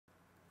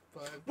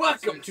5,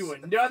 Welcome 6. to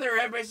another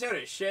episode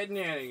of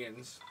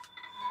Shednanigans.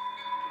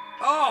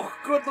 Oh,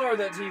 good lord,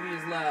 that TV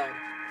is loud.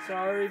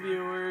 Sorry,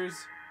 viewers.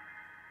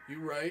 You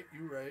right.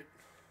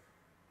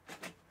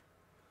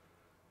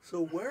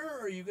 So where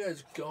are you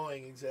guys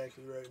going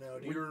exactly right now?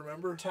 Do you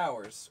remember?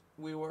 Towers.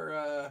 We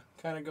were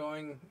kind of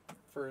going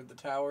for the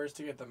towers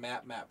to get the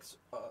map mapped,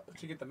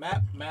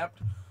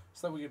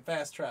 so that we could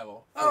fast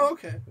travel. Oh,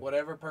 okay.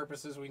 Whatever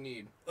purposes we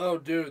need. Oh,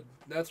 dude,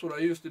 that's what I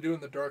used to do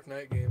in the Dark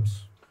Knight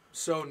games.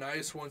 So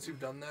nice once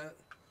you've done that.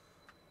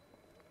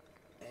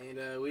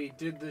 And we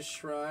did the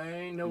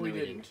shrine. No, we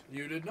didn't.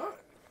 You did not.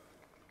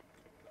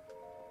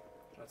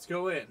 Let's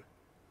go in.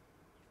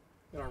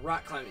 In our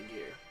rock climbing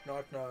gear.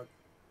 Knock, knock.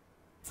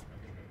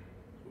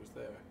 Who's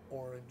there?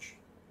 Orange.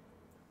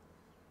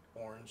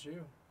 Orange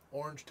you.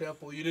 Orange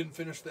Temple. You didn't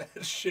finish that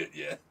shit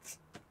yet.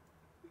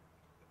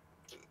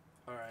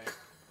 Alright.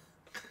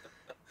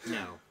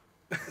 No.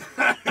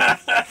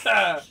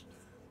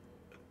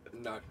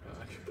 Knock,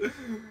 knock.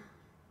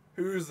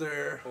 Who's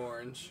there?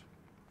 Orange.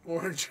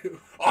 Orange who?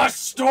 A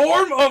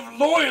storm of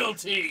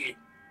loyalty!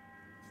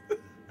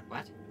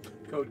 What?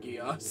 Code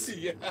Geass.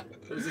 Yeah.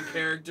 There's a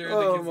character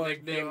Oh that my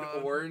gets nicknamed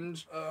God.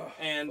 Orange. Oh,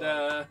 And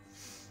fuck.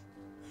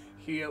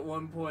 he at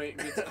one point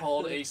gets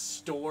called a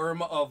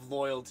storm of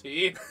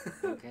loyalty.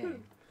 Okay.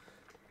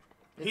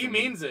 He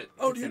means it.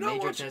 Oh, It's do you a not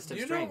major watch? test Do of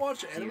you not strength.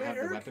 watch Do anime, you have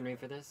the Eric? weaponry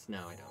for this? No,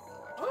 I don't really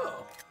watch.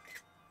 Oh.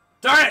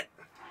 Darn it!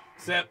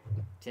 Sip.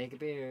 Take a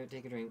beer,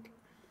 take a drink.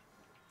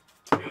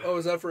 Oh,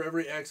 is that for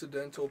every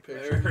accidental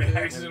picture? Every you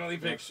take? accidentally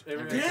picture.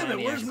 Every Damn it!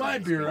 tiny Where's my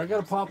exercise. beer? I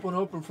gotta pop one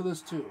open for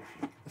this too.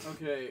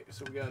 Okay,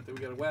 so we got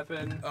a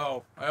weapon.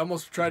 Oh, I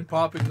almost tried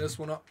popping this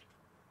one up.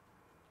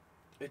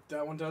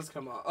 That one does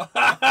come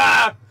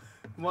off.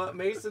 What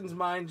Mason's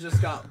mind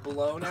just got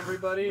blown,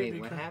 everybody. Wait,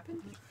 what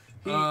happened?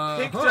 He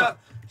picked Huh. up.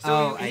 So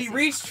Oh, he I see.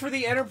 reached for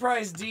the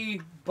Enterprise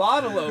D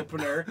bottle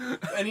opener,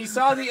 and he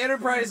saw the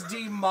Enterprise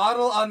D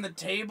model on the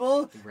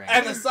table, Right.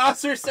 and the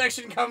saucer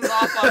section comes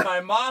off on my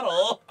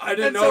model. I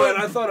didn't And know so that.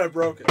 I thought I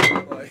broke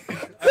it. Like,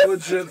 I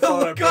legit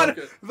thought I broke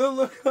it. The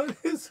look on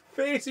his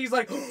face, he's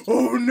like,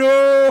 "Oh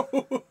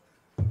no!"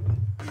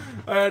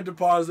 I had to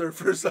pause there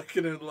for a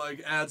second and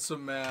like add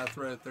some math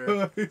right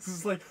there. He's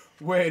just like,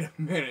 "Wait a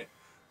minute."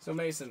 So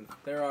Mason,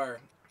 there are.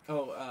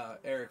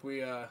 Eric,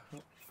 we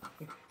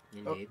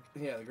Indeed.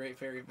 yeah, the Great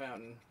Fairy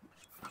Fountain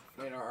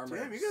made our armor.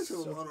 Damn, you guys have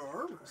a lot of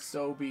armor.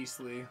 So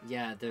beastly.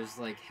 Yeah, there's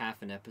like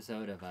half an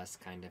episode of us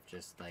kind of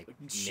just like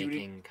Shooting.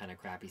 making kind of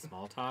crappy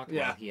small talk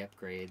Yeah. while he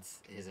upgrades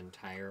his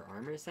entire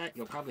armor set.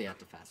 You'll probably have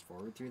to fast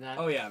forward through that.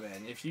 Oh yeah,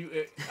 man. If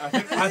you, I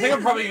think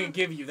I'm probably gonna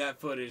give you that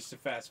footage to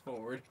fast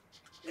forward.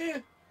 Yeah,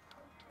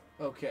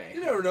 Okay.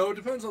 you never know. It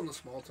depends on the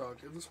small talk.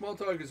 If the small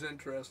talk is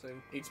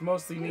interesting, It's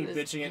mostly me It is-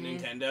 bitching at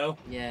Nintendo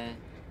Yeah.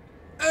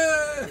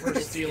 for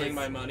It's- stealing it's-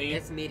 my money.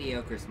 It's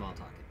mediocre small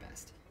talk at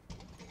best.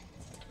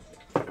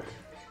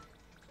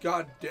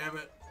 God damn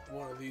it,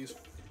 one of these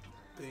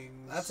things.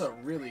 That's a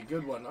really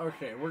good one.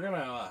 Okay, we're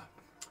gonna.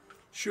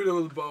 Shoot it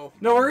with a bow.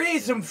 No, we're gonna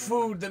eat some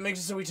food that makes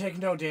it so we take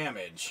no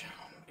damage.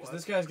 Because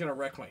this guy's gonna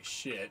wreck my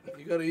shit.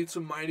 You gotta eat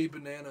some mighty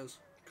bananas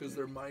because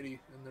they're mighty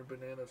and they're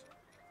bananas.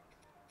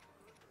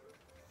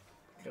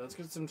 Okay, let's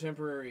get some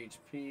temporary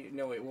HP.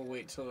 No, wait, we'll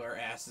wait till our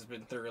ass has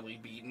been thoroughly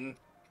beaten.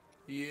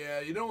 Yeah,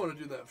 you don't want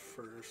to do that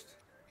first.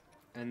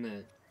 And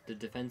the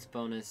defense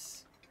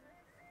bonus.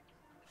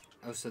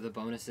 Oh, so the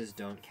bonuses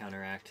don't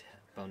counteract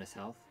bonus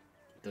health?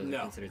 Those No.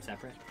 are considered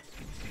separate?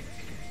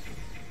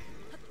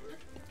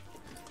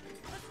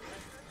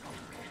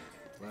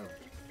 Whoa.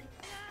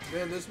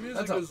 Man, this music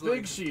That's a is big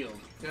like, shield.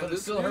 yeah, but it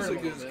this still hurt a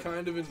music little is bit.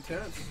 kind of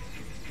intense.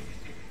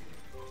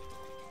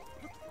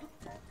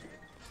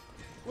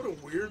 What a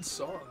weird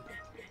song.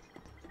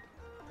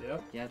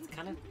 Yep. Yeah, it's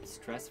kind of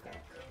stressful.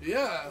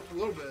 Yeah, a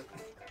little bit.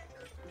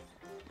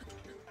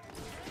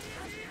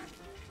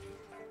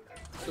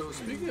 So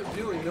speaking of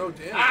dealing no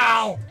damage.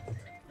 Ow!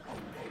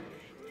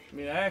 I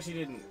mean, I actually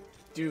didn't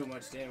do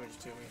much damage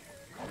to me.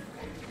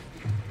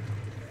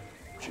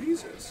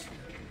 Jesus.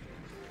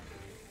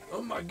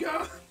 Oh my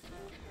god.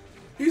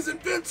 He's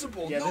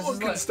invincible. Yeah, no this one is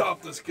can like-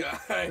 stop this guy.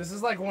 This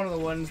is like one of the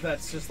ones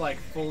that's just like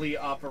fully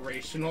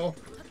operational.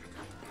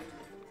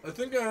 I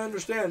think I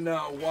understand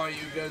now why you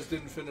guys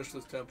didn't finish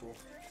this temple.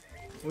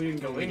 We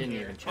didn't go We in didn't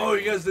here. even check. Oh,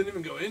 you guys didn't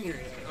even go in here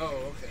yet. Oh,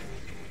 okay.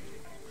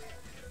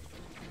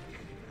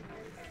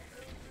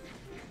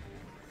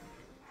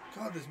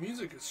 God, this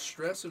music is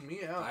stressing me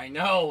out. I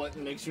know, it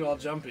makes you all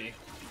jumpy.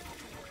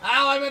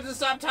 Ow, I meant to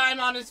stop time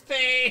on his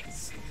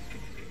face!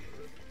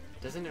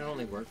 Doesn't it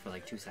only work for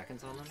like 2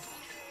 seconds on them?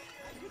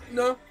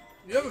 No,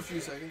 you have a few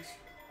seconds.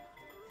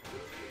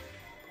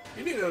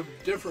 You need a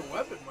different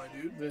weapon, my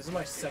dude. This is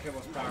my second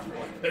most powerful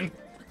weapon.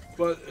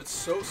 But it's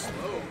so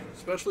slow,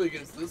 especially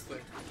against this thing.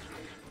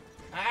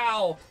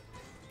 Ow!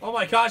 Oh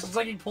my gosh, it's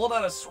like he pulled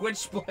out a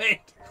switchblade.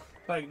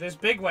 Like, this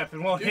big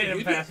weapon won't Dude, hit him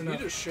he fast just, enough.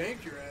 he just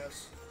shanked your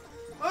ass.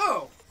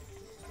 Oh!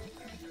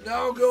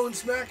 Now go and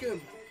smack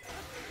him.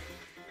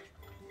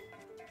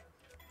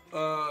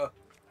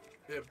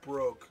 It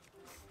broke.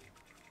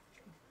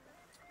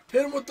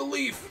 Hit him with the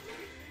leaf.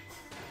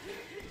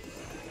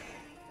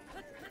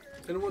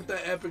 And with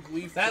that epic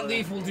leaf. That flare,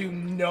 leaf will do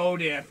no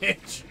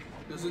damage.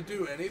 Does it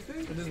do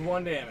anything? It does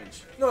 1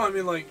 damage. No, I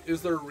mean like,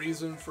 is there a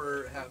reason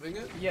for having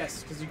it?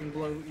 Yes, because you can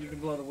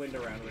blow the wind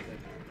around with it.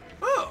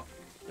 Oh,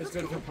 It's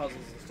good for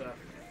puzzles and stuff.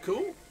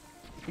 cool.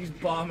 These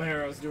bomb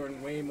arrows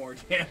doing way more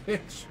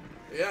damage.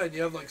 Yeah, and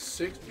you have like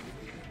 60.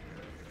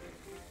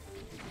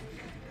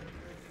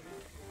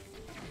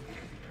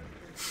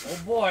 Oh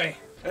boy.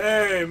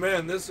 Hey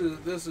man, this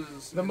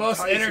is The most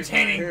enticing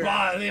entertaining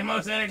right here. the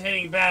most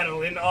entertaining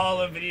battle in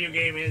all of video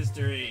game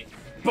history.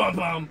 Bum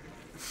bum.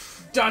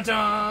 Dun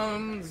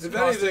dun. It's If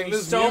costing anything, me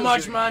this so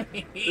much music-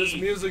 money. This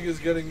music is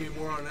getting me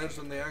more on edge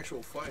than the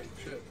actual fight.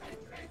 Shit.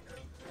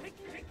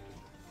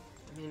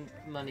 I mean,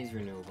 money's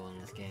renewable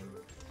in this game.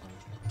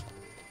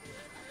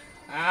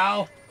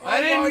 Ow! Oh I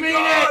didn't my mean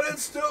God, it.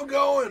 it's still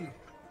going.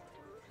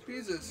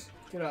 Jesus.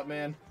 Get up,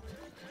 man.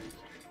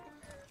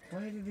 Why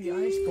did the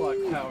ice block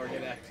power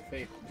get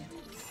activated?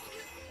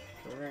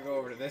 So we're gonna go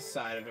over to this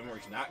side of him where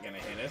he's not gonna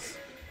hit us.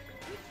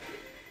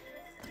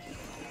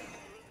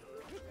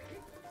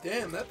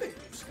 Damn, that thing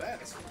moves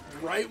fast.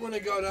 Right when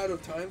it got out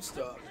of time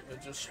stop,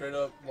 it just straight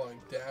up like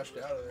dashed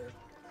out of there.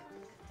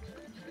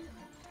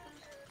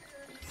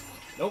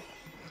 Nope.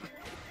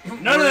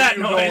 None Where of that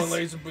you going, noise.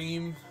 laser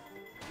beam.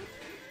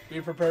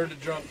 Be prepared to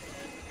jump.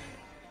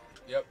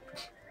 Yep.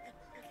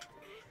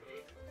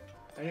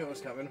 I knew it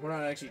was coming. We're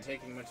not actually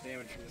taking much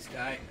damage from this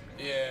guy.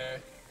 Yeah.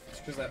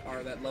 Just because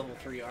that level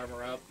 3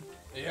 armor up.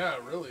 Yeah,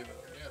 really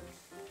though.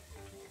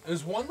 Yeah.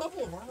 Is one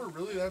level of armor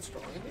really that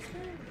strong in this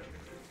game?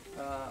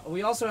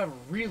 We also have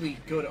really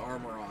good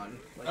armor on.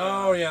 Like,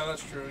 Oh yeah,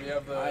 that's true. You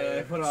have the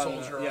I put on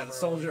soldier the armor.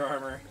 soldier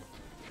armor.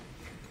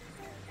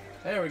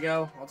 There we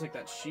go. I'll take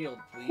that shield,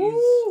 please.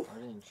 Woo!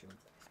 Pardon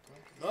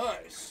you.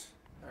 Nice.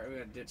 Alright, we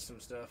gotta ditch some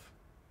stuff.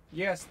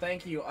 Yes,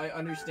 thank you. I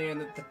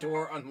understand that the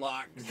door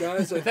unlocked.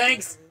 Guys,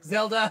 Thanks,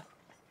 Zelda!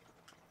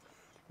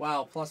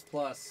 Wow, plus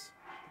plus.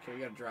 Okay,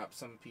 we gotta drop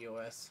some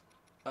POS.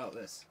 Oh,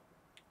 this.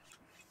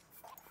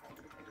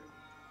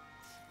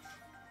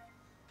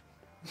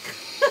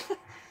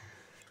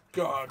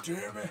 God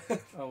damn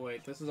it. Oh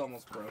wait, this is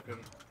almost broken.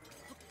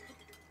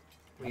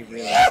 We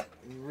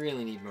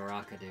really need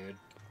Maraca, dude.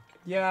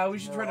 Yeah, we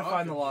should try to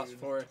find the Moroccan, Lost dude.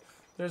 Forest.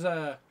 There's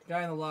a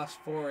guy in the Lost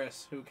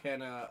Forest who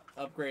can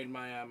upgrade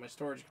my my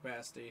storage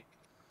capacity.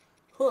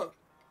 Huh.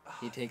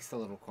 He takes the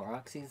little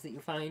Koroxes that you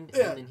find,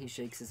 Yeah. and then he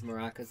shakes his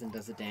maracas and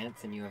does a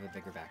dance, and you have a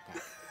bigger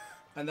backpack.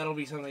 And that'll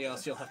be something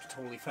else you'll have to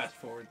totally fast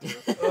forward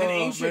through. Oh, An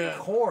ancient man.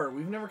 core.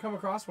 We've never come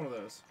across one of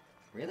those.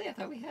 Really? I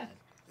thought we had.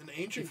 An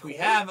ancient If we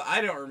core? have,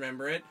 I don't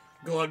remember it.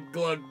 Glug,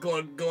 glug,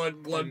 glug,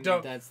 glug, glug, And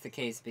don't. that's the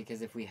case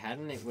because if we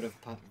hadn't, it would have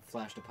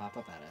flashed a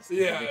pop-up at us.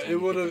 Yeah, Every time it you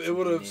would pick have. up It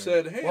would have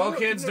something new. said, "Hey, Well, look,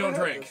 kids, you never don't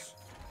had drink. this."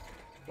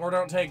 Or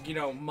don't take,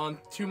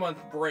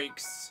 2-month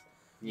breaks.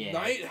 Yeah.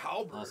 Night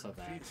halberd. Also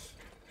that. Jeez.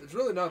 It's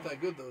really not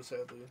that good though.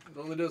 Sadly, it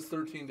only does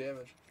 13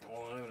 damage.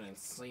 Oh, I have an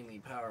insanely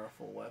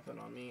powerful weapon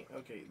on me.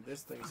 Okay,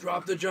 this thing's...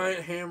 Drop the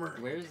giant hammer.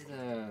 Where's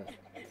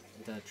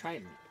the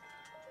trident?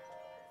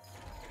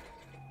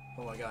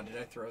 Oh my god, did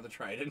I throw the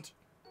trident?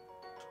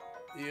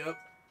 Yep.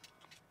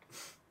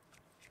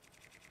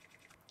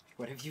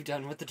 What have you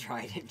done with the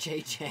trident,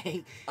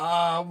 JJ?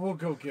 We'll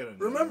go get it.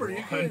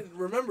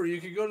 Remember, you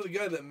could go to the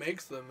guy that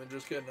makes them and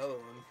just get another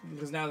one.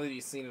 Because now that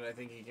he's seen it, I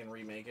think he can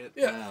remake it.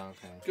 Yeah. Oh,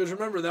 okay. Because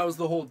remember, that was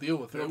the whole deal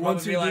with it. It'll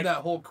Once probably he be did like-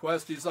 that whole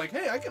quest, he's like,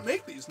 "Hey, I can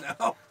make these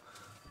now."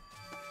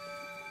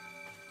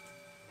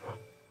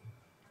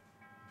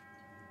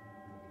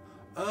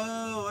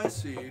 Oh, I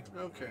see.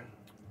 Okay.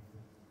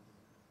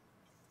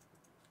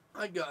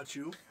 I got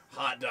you.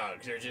 Hot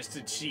dogs are just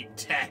a cheap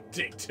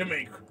tactic to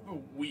make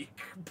weak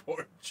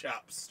pork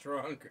chops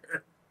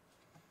stronger.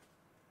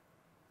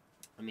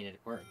 I mean, it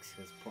works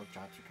because pork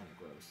chops are kind of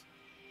gross.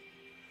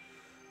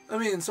 I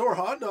mean, so are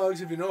hot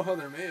dogs if you know how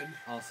they're made.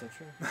 Also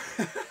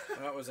true.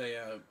 That was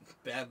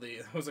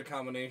that was a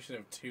combination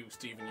of 2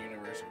 Steven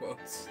Universe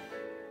quotes.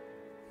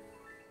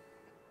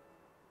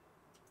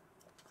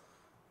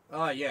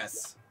 Ah,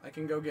 yes. I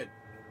can go get...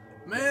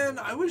 Man,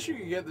 I wish you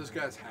could get this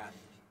guy's hat.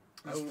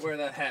 I would wear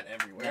that hat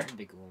everywhere. That would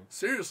be cool.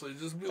 Seriously,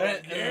 just be And,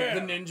 like, yeah.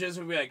 and the ninjas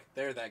would be like,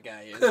 there that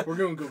guy is. We're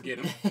going to go get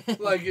him.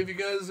 Like, if you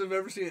guys have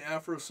ever seen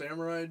Afro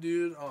Samurai,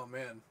 dude, oh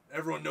man,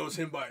 everyone knows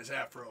him by his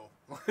afro.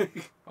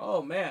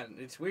 Oh, man.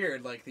 It's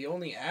weird. Like, the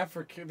only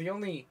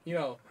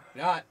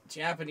not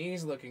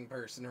Japanese-looking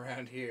person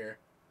around here.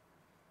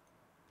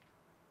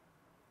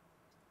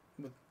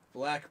 With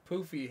black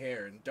poofy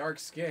hair and dark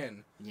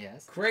skin.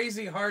 Yes.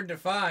 Crazy hard to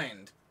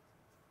find.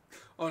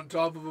 On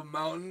top of a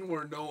mountain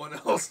where no one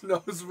else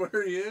knows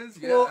where he is.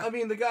 Yeah, Well, I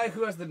mean, the guy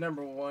who has the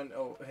 #1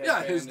 yeah,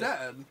 headband his is-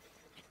 dad.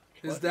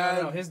 His What?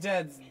 dad. No, his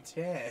dad's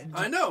dead.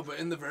 I know, but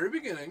in the very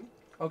beginning,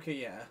 Okay,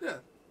 yeah. yeah,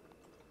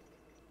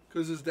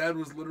 because his dad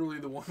was literally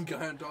the one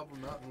guy on top of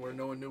a mountain where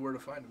no one knew where to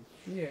find him.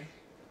 Yeah.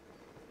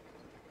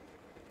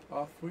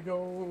 Off we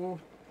go.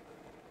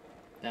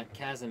 That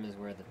chasm is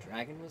where the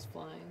dragon was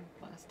flying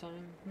last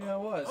time. Yeah, it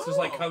was. Just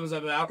like comes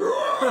up out,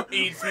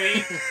 eats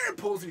me.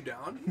 Pulls you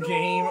down.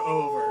 Game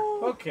over.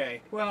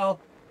 Okay, well,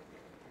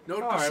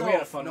 Note All to right, self, we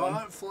had a fun not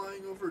one.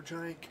 flying over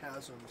giant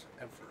chasms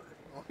ever.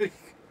 Like,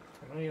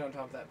 I know you're on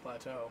top of that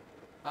plateau.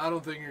 I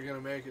don't think you're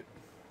gonna make it.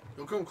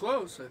 You'll come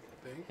close, I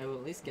think. Hey, we'll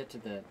at least get to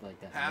the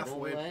that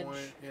Halfway middle ledge.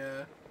 point,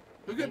 yeah.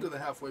 You'll get to the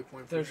halfway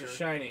point for There's sure. a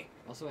shiny.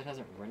 Also, it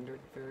hasn't rendered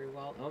very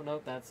well. Oh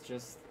no, that's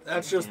just.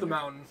 That's just the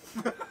mountain.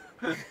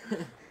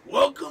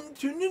 Welcome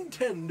to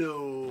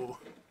Nintendo.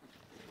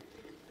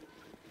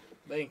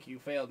 Link, you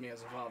failed me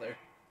as a father.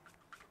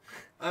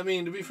 I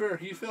mean, to be fair,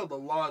 he failed a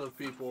lot of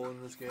people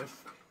in this game.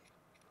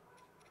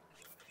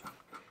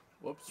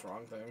 Whoops,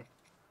 wrong thing.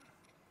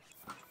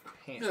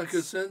 Pants. Yeah,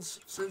 because since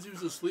he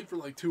was asleep for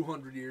like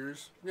 200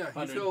 years, yeah,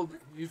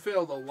 he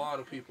failed a lot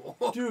of people.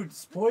 Dude,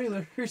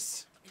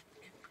 spoilers.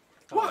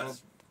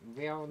 What?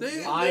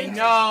 I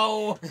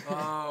know.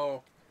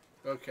 Oh,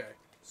 okay.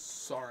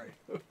 Sorry.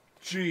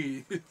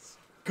 Jeez.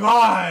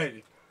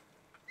 God.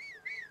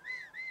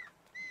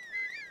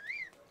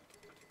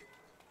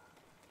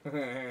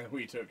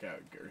 We took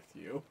out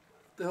Girthu. What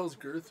the hell's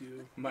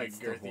Girthu? My It's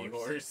the girthy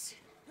horse.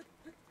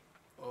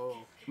 Oh.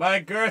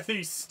 My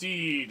girthy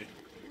steed.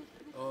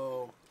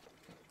 Oh.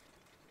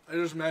 I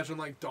just imagine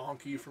like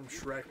Donkey from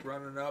Shrek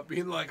running up,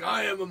 being like,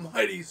 "I am a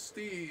mighty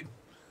steed."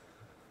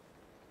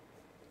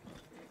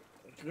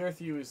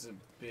 Girthu is a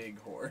big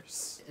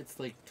horse. It's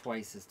like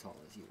twice as tall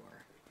as you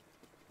are.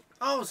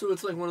 Oh, so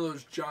it's like one of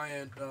those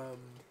giant.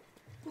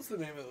 What's the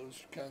name of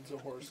those kinds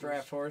of horses?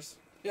 Draft horse.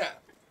 Yeah.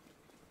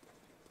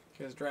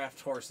 Because draft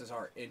horses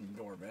are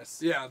enormous.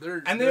 Yeah,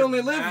 and they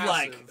only live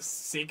like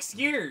 6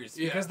 years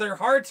because their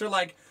hearts are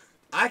like,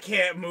 I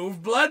can't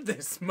move blood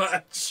this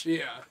much.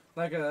 Yeah.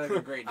 Like a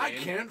Great Dane. I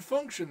can't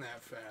function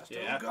that fast.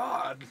 Yeah. Oh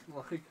God.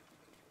 Like.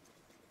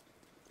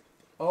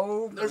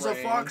 Oh, There's a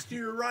fox to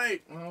your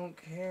right. I don't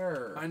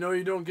care. I know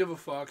you don't give a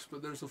fox,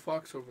 but there's a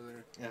fox over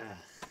there.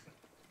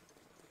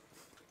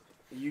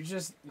 You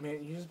just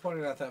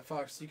pointed out that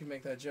fox. You can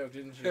make that joke,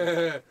 didn't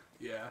you?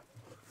 Yeah.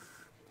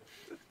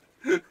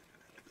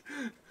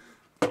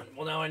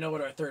 Well, now I know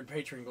what our third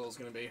patron goal is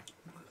going to be.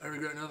 I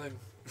regret nothing.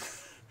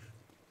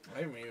 I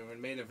haven't even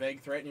made a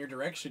vague threat in your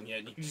direction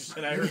yet. You just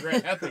said I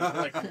regret nothing for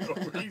like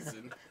no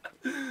reason.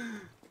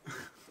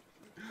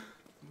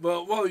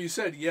 Well, you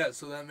said yes,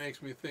 so that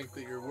makes me think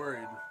that you're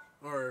worried,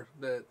 or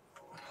that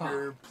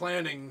you're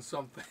planning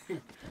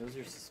something. Those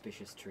are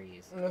suspicious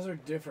trees. Those are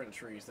different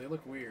trees. They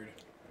look weird.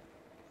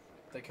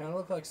 They kind of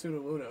look like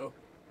Sudowoodo.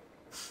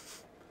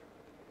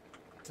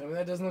 Tell me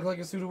that doesn't look like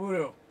a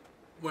Sudowoodo.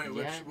 Wait,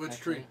 Yeah, which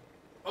actually. tree?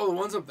 Oh, the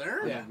ones up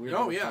there? Yeah.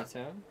 Oh, yeah.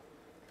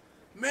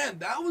 Man,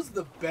 that was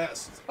the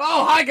best.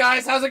 Oh, hi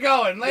guys, how's it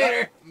going?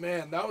 Later.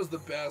 Man, that was the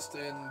best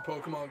in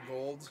Pokemon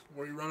Gold,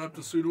 where you run up to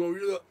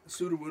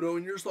Sudowoodo,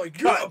 and you're just like,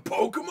 "You're a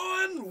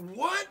Pokemon?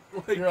 What?"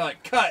 Like, You're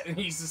like, cut, and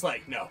he's just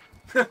like, no.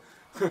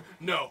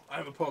 no, I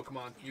have a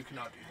Pokemon. You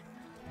cannot do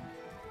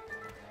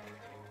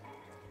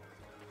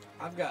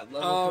I've got that.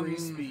 level 3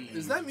 speed.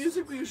 Is that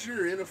music because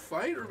you're in a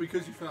fight, or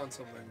because you found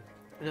something?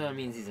 No, it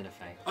means he's in a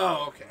fight.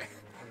 Oh, okay.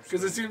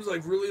 Because it seems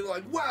like really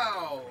like,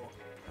 wow.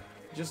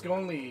 Just go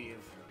and leave.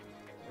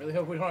 Really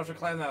hope we don't have to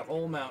climb that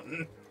whole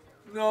mountain.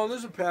 No,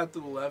 there's a path to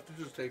the left. It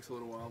just takes a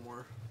little while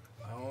more.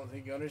 I don't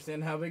think you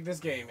understand how big this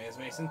game is,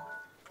 Mason.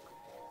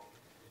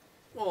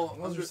 Well,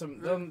 Those are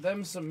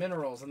some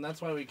minerals, and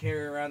that's why we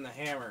carry around the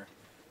hammer.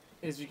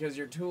 Is because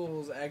your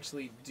tools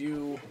actually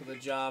do the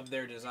job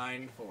they're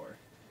designed for.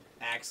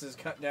 Axes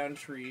cut down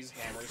trees,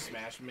 hammers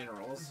smash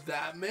minerals.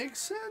 That makes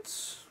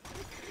sense.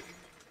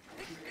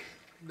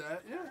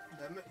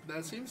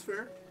 That seems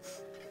fair.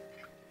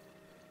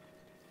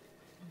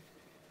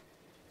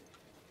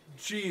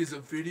 Geez, a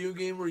video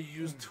game where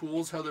you use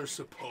tools how they're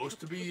supposed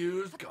to be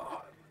used?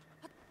 God.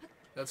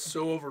 That's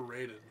so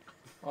overrated.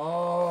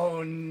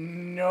 Oh,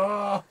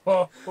 no.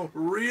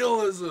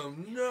 Realism,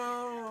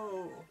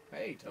 no.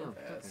 Hey, Oh, Topaz.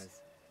 Topaz.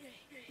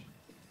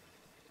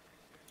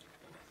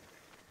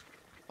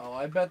 Oh,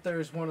 I bet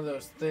there's one of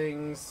those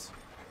things.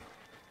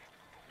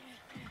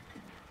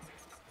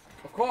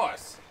 Of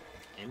course.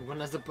 And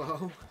one has a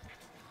bow.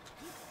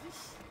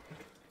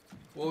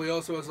 Well, he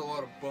also has a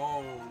lot of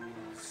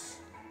bones.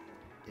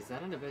 Is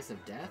that an abyss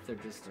of death or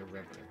just a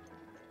river?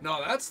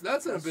 No, that's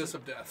an abyss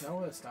of death.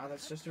 No, it's not.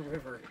 That's just a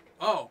river.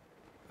 Oh,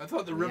 I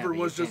thought the Yeah, river but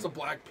you was just a can't-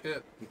 black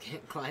pit. You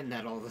can't climb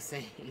that all the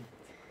same.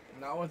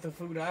 Not with the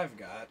food I've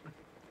got.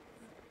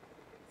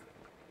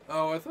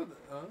 Oh, I thought.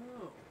 Oh.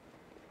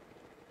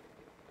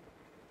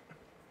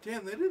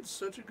 Damn, they did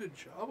such a good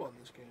job on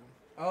this game.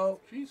 Oh,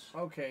 Jeez.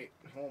 okay.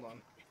 Hold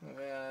on.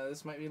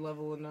 This might be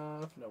level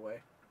enough. No way.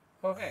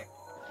 Okay.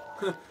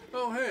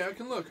 Oh, hey, I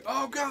can look.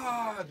 Oh,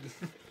 God!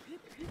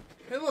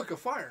 Hey, look, a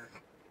fire.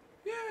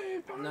 Yay,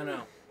 fire!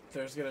 No.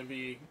 There's gonna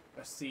be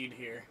a seed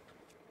here.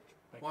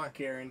 I Why?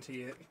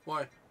 guarantee it.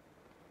 Why?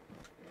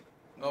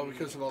 Oh,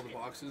 because of all the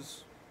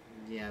boxes?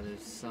 Yeah,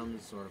 there's some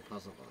sort of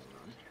puzzle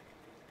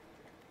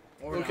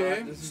going Or Okay.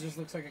 not. This just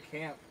looks like a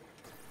camp.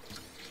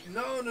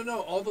 No.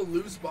 All the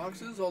loose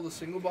boxes, all the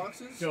single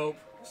boxes, Dope.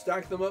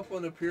 stack them up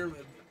on a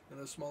pyramid in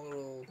a small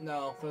little...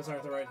 No, those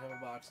aren't the right type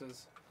of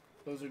boxes.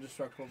 Those are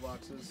destructible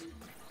boxes.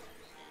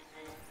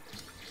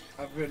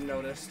 I've been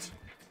noticed.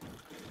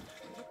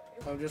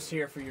 I'm just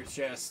here for your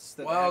chests.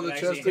 That Wow, the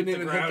haven't chest actually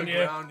didn't even hit the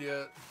yet. ground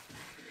yet.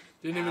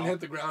 Didn't even Ow. hit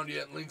the ground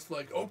yet. And Link's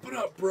like, open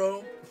up,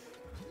 bro.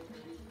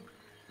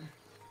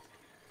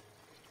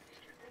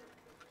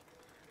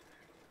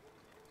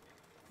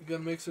 You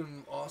gotta make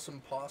some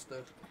awesome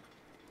pasta.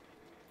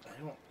 I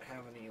don't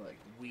have any like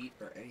wheat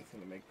or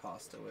anything to make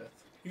pasta with.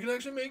 You can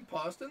actually make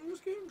pasta in this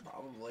game?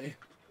 Probably.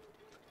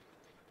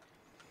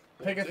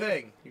 Pick a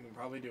thing. You can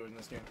probably do it in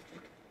this game.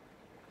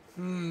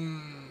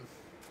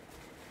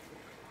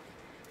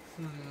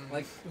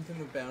 Like within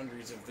the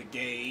boundaries of the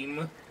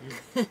game.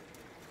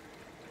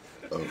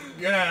 Oh.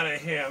 Get out of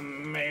here,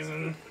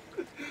 Mason.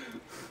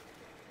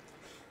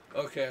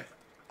 Okay.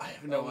 I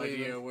have no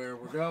idea where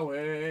we're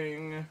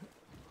going.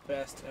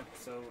 Best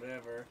episode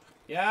ever.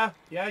 Yeah,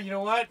 you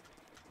know what?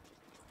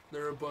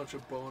 They're a bunch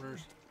of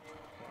boners.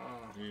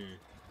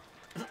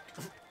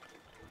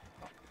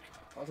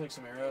 I'll take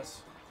some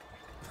arrows.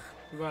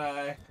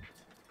 Goodbye.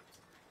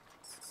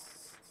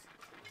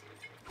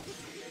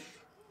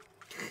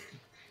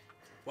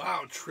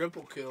 Wow,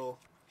 triple kill.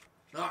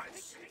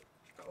 Nice.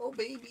 Oh,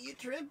 baby, a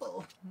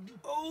triple.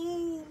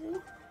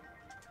 Oh.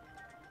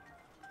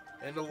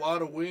 And a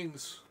lot of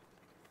wings.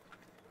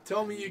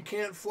 Tell me you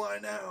can't fly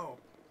now.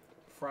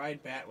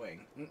 Fried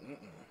batwing.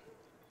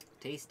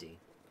 Tasty.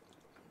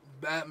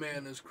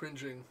 Batman is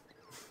cringing.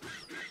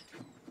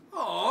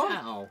 Aww.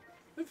 Ow.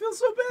 I feel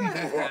so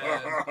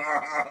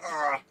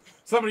bad.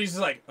 Somebody's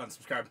just like,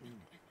 unsubscribe.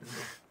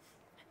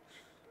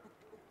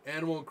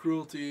 Animal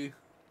cruelty.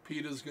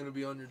 PETA's gonna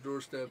be on your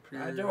doorstep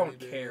here. I don't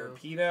care.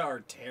 PETA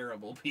are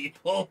terrible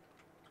people.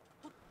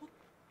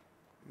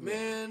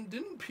 Man,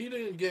 didn't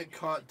PETA get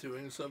caught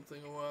doing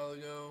something a while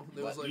ago?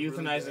 That was like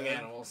euthanizing really bad?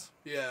 animals.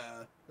 Yeah,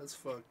 that's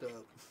fucked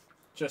up.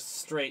 Just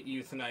straight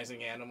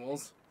euthanizing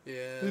animals.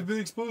 Yeah. They've been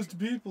exposed to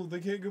people. They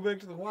can't go back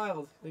to the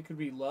wild. They could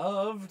be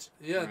loved.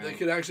 Yeah, Right. they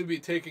could actually be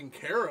taken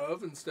care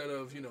of instead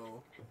of, you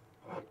know.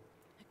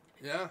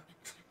 Yeah.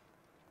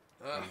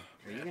 Are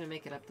you gonna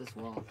make it up this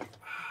wall?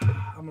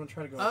 I'm gonna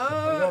try to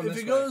go. If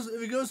he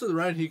goes to the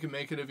right, he can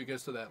make it. If he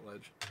gets to that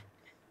ledge,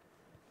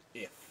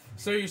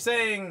 So you're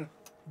saying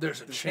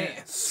there's a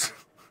chance.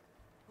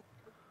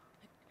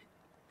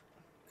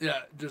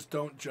 Yeah, just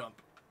don't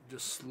jump.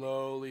 Just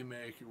slowly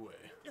make your way.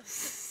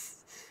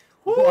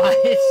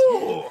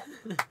 What?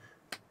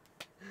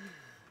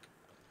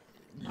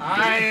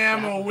 I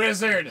am a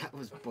wizard, That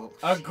was bullshit.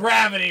 a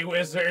gravity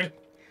wizard?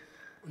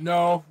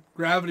 No,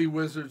 gravity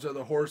wizards are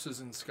the horses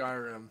in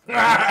Skyrim.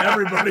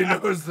 Everybody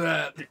knows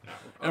that.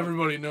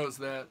 Everybody knows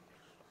that.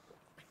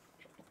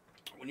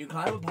 When you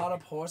climb upon a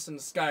horse in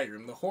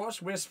Skyrim, the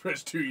horse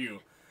whispers to you,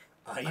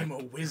 I am a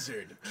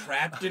wizard,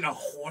 trapped in a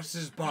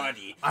horse's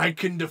body. I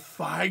can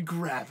defy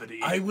gravity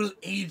I will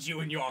aid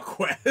you in your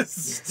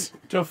quest.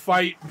 to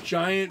fight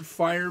giant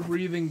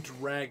fire-breathing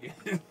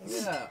dragons.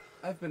 Yeah,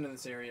 I've been in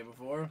this area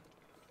before.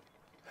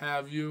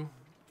 Have you?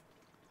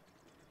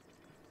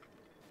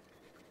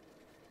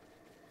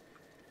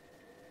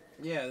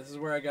 Yeah, this is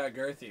where I got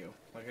Girthu.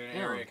 Like in an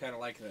Yeah. area kind of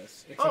like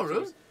this. Oh,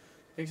 really?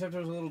 Except it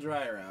was a little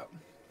drier out.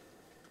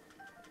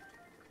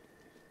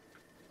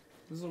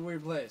 This is a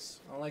weird place.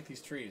 I don't like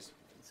these trees.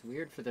 It's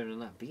weird for there to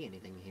not be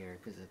anything here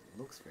because it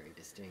looks very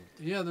distinct.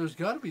 Yeah, there's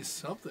got to be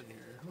something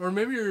here, or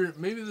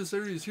maybe this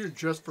area is here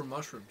just for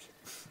mushrooms,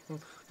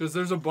 because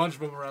there's a bunch of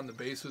them around the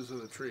bases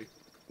of the tree.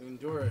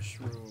 Endura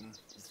shroom.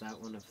 Is that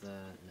one of the...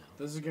 No.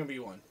 This is gonna be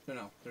one.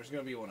 No, there's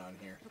gonna be one on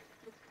here.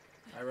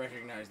 I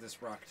recognize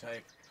this rock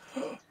type.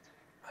 I've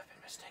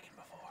been mistaken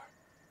before.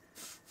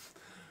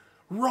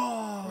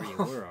 Raw. Or you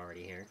were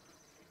already here.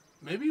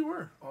 Maybe you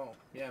were. Oh,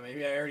 yeah,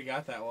 maybe I already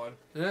got that one.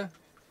 Yeah.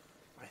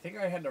 I think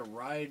I had to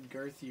ride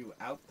Girthu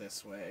out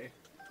this way.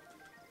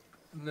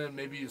 And then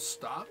maybe you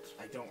stopped.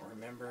 I don't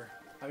remember.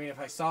 I mean, if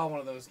I saw one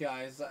of those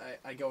guys,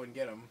 I go and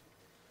get them.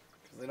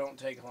 Because they don't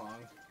take long.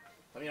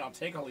 I mean, I'll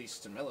take all these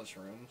stimulus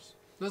rooms.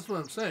 That's what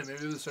I'm saying.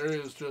 Maybe this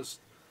area is just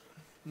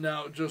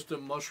now just a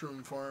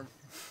mushroom farm.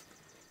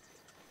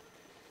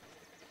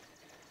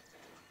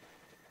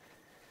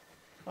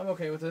 I'm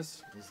okay with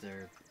this. Is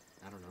there,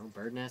 I don't know,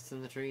 bird nests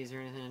in the trees or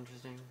anything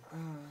interesting?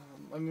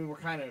 I mean, we're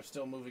kind of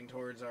still moving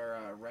towards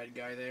our red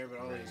guy there, but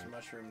all these Right.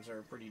 mushrooms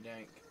are pretty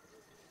dank.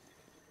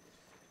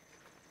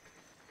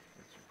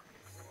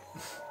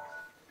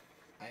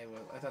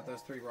 I thought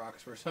those 3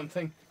 rocks were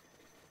something.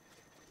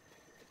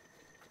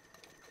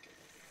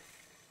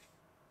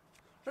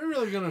 Are you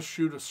really gonna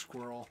shoot a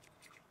squirrel?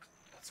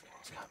 That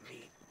squirrel's got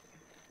meat.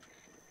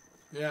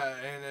 Yeah,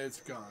 and it's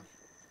gone.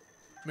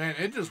 Man,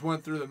 it just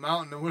went through the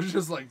mountain and was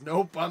just like,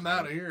 nope, I'm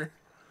out of here.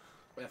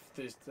 If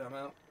this I'm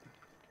out.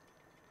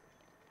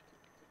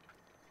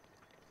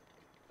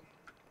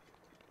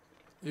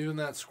 Even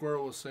that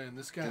squirrel was saying,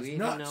 this guy's Do we even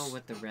nuts. know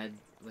what the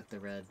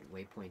red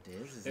waypoint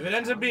is? If it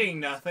ends up being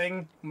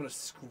nothing, I'm gonna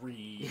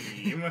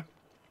scream.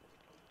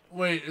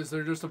 Wait, is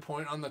there just a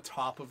point on the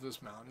top of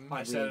this mountain?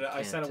 I set a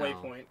can't tell.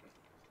 waypoint.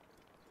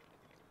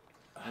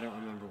 I don't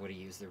remember what he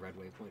used the red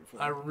waypoint for.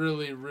 I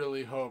really,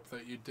 really hope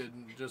that you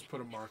didn't just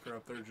put a marker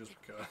up there just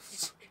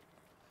because.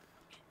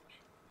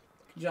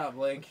 Good job,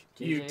 Link.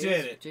 JJ's You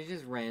did it.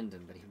 JJ's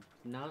random, but he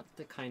not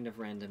the kind of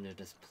random to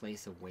just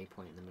place a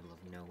waypoint in the middle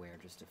of nowhere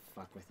just to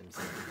fuck with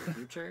himself in the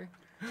future.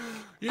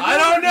 I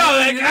don't know.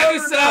 That kind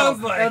of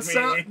sounds like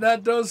me.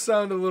 That does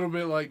sound a little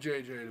bit like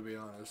JJ, to be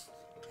honest.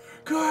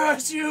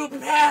 Curse you,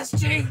 past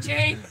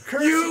JJ!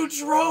 You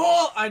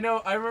troll! I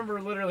know. I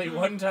remember literally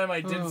one time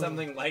I did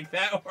something like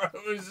that where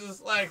I was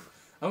just like,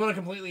 I'm gonna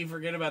completely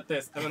forget about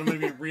this, and then I'm gonna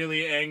be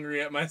really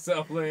angry at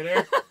myself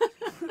later.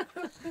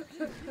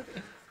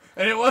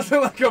 And it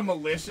wasn't like a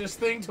malicious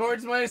thing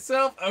towards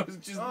myself. I was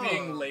just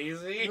being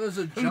lazy. There's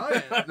a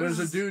giant. There's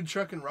a dude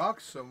chucking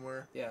rocks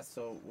somewhere. Yeah,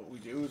 so what we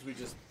do is we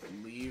just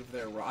leave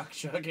their rock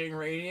chucking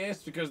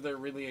radius because they're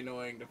really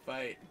annoying to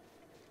fight.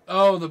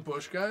 Oh, the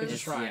bush guys? It's a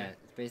shrine. Yeah,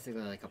 it's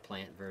basically like a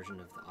plant version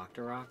of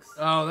the Octoroks.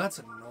 Oh, that's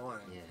annoying.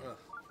 Yeah. Ugh.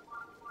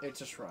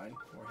 It's a shrine.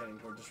 We're heading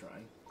towards the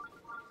shrine.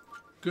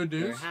 Good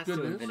news. There has Good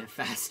to news. have been a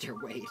faster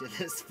way to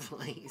this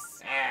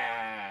place.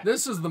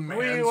 This is the man's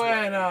We way.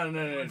 went on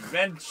an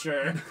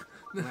adventure.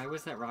 Why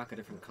was that rock a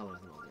different color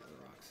than all the other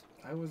rocks?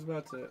 I was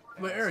about to.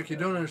 But Eric, you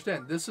don't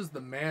understand. This is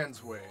the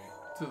man's way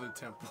to the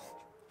temple.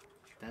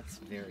 That's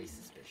very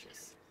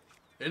suspicious.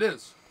 It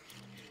is.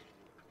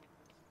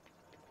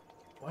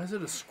 Why is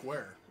it a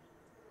square?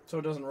 So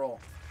it doesn't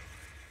roll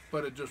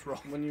But it just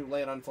rolls. when you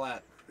lay it on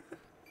flat.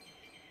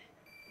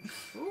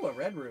 Ooh, a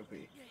red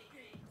rupee.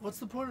 What's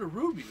the point of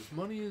rubies?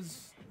 Money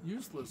is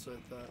useless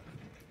at that.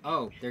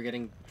 Oh, they're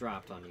getting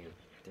dropped on you.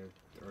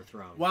 Or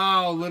thrown.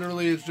 Wow,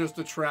 literally it's just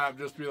a trap.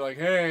 Just be like,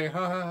 hey,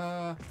 ha ha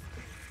ha.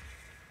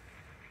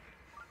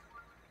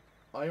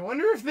 I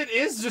wonder if it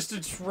is just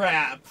a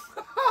trap.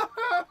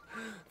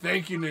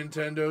 Thank you,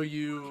 Nintendo,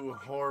 you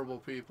horrible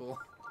people.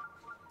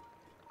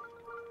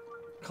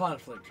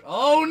 Conflict.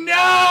 Oh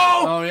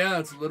no! Oh yeah,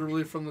 it's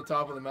literally from the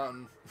top of the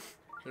mountain.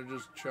 They're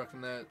just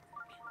chucking that.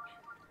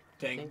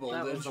 I Tank think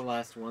that was voltage. the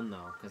last one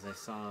though, because I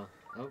saw.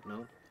 Oh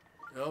no.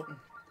 Nope.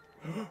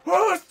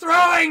 Who's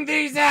throwing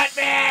these at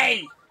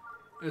me?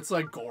 It's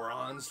like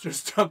Gorons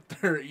just up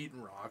there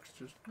eating rocks.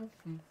 Just.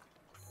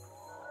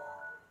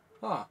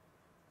 Huh.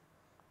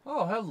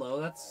 Oh, hello.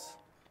 That's.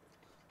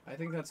 I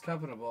think that's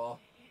cupping a ball.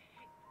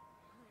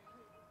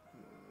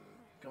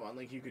 Come on,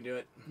 Link, you can do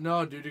it.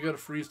 No, dude, you gotta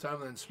freeze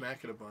time and then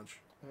smack it a bunch.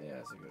 Oh, yeah,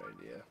 that's a good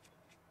idea.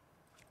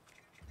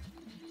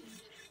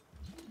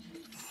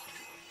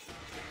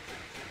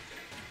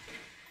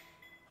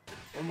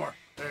 One more.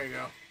 There you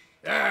go.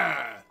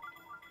 Yeah!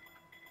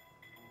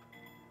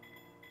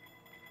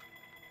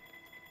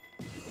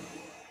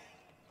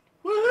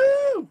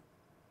 Woohoo!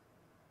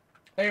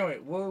 Anyway,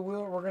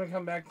 we're gonna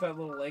come back to that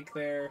little lake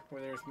there,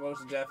 where there's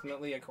most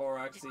definitely a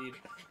Korok seed,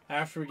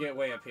 after we get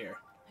way up here.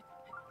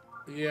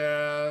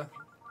 Yeah.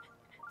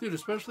 Dude,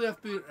 especially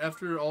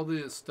after all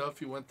the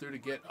stuff you went through to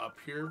get up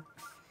here.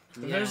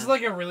 If there's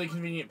like a really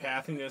convenient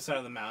path on the other side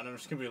of the mountain, I'm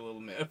just gonna be a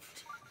little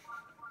miffed.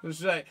 It's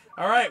just like,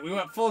 alright, we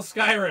went full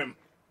Skyrim.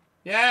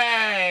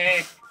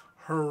 Yay!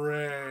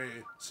 Hooray.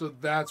 So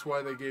that's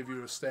why they gave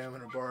you a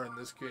stamina bar in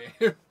this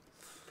game.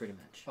 Pretty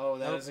much. Oh,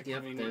 that is a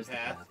yep, convenient there's the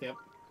path. path. Yep.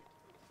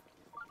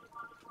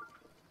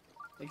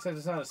 Except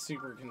it's not a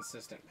super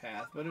consistent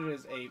path, but it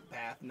is a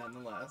path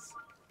nonetheless.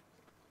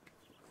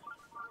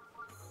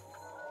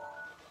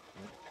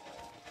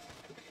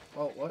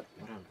 Oh, what?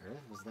 What on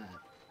earth was that?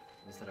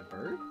 Was that a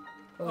bird?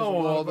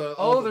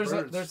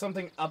 There's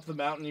something up the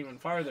mountain even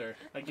farther.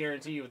 I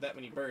guarantee you with that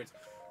many birds.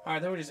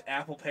 Alright, then we just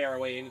Apple Pay our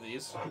way into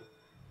these.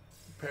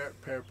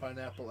 Pear,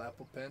 pineapple,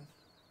 apple pen.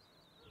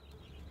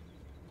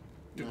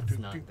 Let's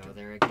not go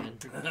there again.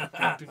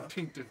 I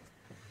don't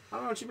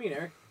know what you mean,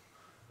 Eric.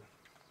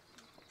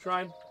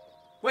 Shrine.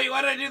 Wait,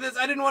 why did I do this?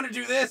 I didn't want to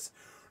do this!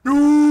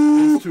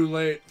 No! It's too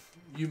late.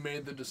 You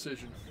made the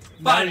decision.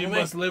 Fine, Now you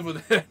must live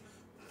with it.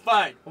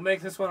 Fine, we'll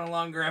make this one a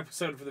longer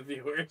episode for the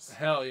viewers.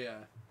 Hell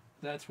yeah.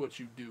 That's what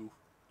you do.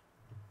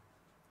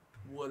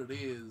 What it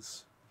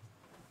is.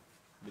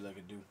 Be like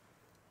a do.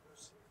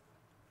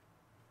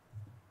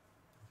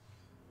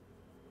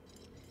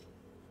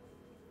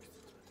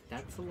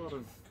 That's a lot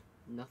of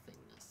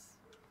nothingness.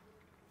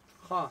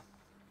 Huh.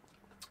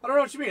 I don't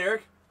know what you mean,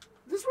 Eric.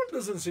 This one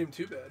doesn't seem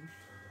too bad.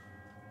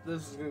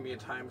 This is going to be a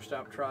time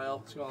stop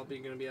trial. It's all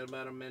going to be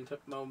about a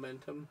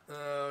momentum.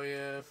 Oh,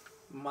 yeah.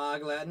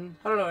 Mog Latin.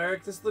 I don't know,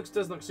 Eric. This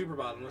doesn't look super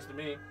bottomless to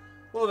me.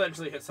 We'll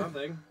eventually hit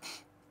something.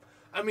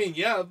 I mean,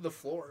 yeah, the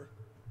floor.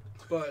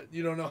 But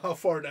you don't know how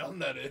far down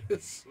that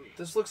is.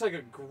 This looks like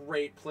a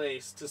great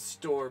place to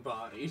store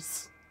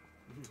bodies.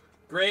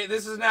 Great.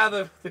 This is now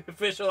the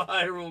official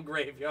Hyrule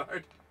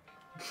graveyard.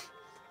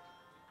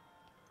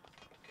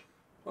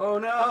 Oh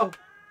no!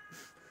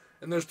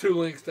 And there's two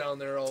Links down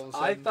there all of a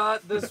sudden. I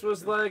thought this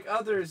was like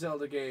other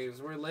Zelda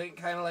games where Link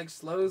kind of like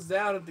slows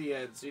down at the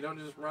end so you don't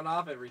just run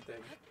off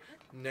everything.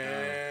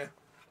 Nah.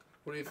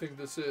 What do you think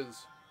this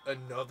is?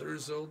 Another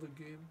Zelda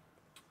game?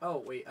 Oh,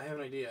 wait, I have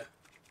an idea.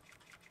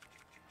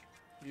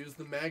 Use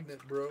the magnet,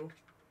 bro.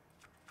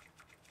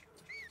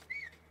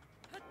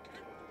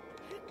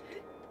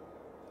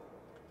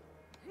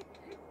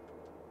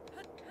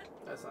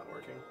 That's not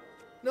working.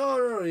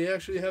 No, you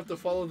actually have to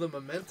follow the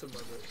momentum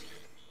of it.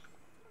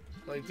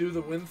 Like, do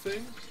the wind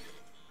thing.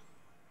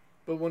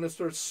 But when it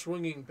starts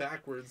swinging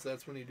backwards,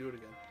 that's when you do it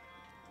again.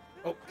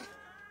 Oh.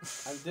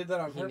 I did that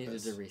on He needed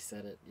purpose. to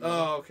reset it.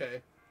 Oh,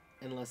 okay.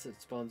 Unless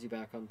it spawns you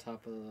back on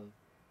top of the...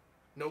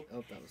 Nope.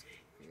 Oh, that was good.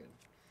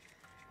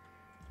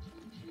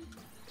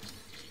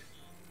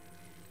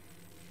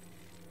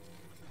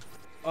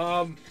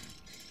 I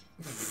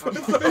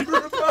thought you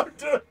were about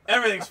to...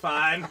 Everything's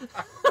fine.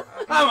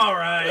 I'm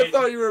alright. I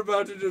thought you were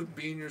about to just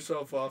beam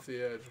yourself off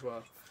the edge.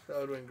 Wow. That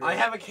would have been great. I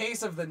have a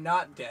case of the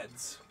not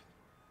deads.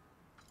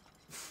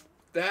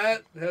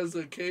 That has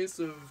a case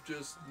of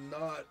just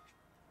not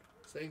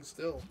staying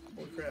still.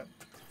 Holy crap.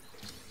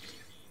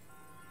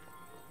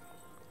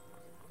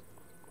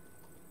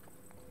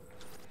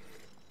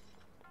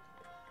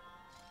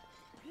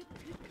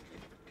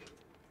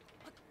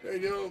 There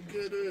you go,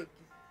 get it.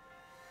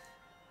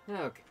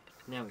 Okay,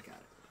 now we got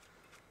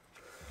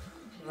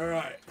it.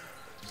 Alright.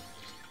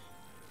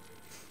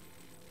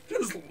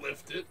 Just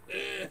lift it.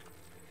 Eh.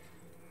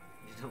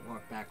 You don't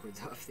walk backwards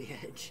off the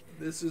edge.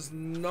 This is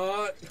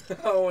not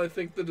how I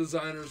think the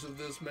designers of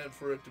this meant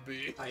for it to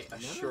be. I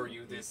assure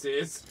you this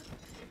is.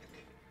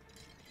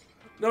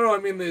 No, I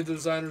mean the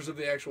designers of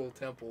the actual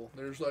temple.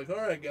 They're just like,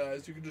 alright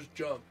guys, you can just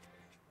jump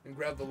and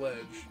grab the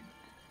ledge.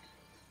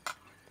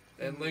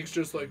 And Link's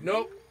just like,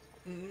 nope.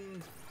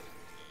 That's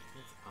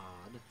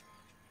odd.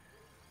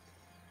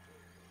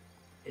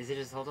 Is it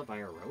just held up by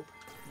a rope?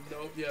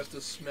 Nope, you have to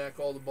smack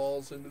all the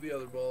balls into the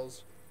other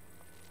balls.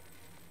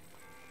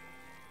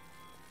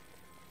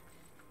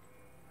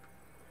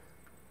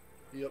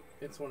 Yep.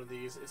 It's one of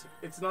these.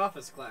 It's an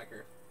office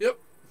clacker. Yep.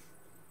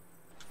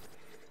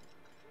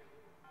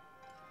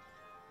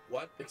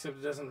 What? Except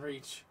it doesn't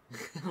reach.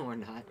 Or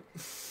not.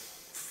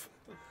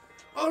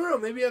 Oh no,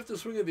 maybe you have to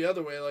swing it the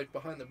other way, like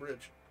behind the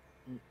bridge.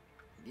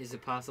 Is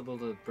it possible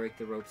to break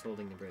the ropes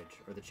holding the bridge?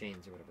 Or the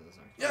chains, or whatever those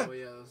are? Yeah. Oh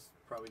yeah, those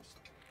probably just...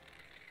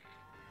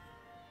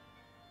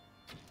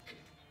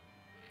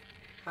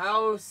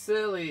 How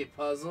silly,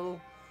 Puzzle.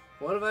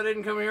 What if I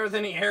didn't come here with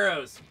any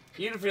arrows?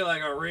 You'd feel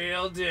like a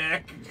real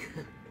dick.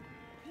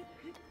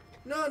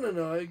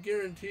 No, I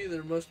guarantee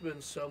there must have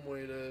been some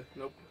way to...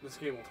 Nope, this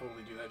game will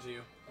totally do that to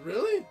you.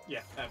 Really?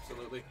 Yeah,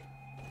 absolutely.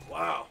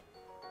 Wow.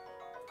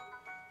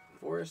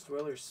 Forest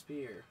Dweller's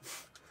Spear.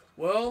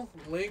 Well,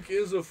 Link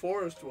is a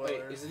forest Wait,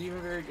 dweller. is it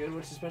even very good?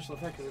 What's the special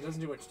effect? Because it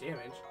doesn't do much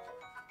damage.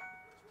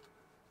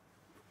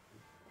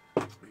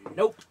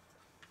 Nope.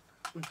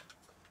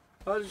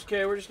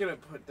 Okay, we're just gonna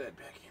put that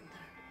back in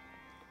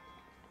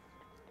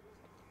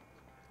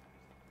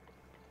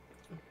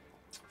there.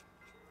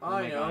 Oh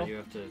my I know. god, you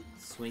have to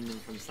swing them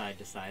from side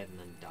to side and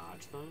then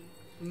dodge them?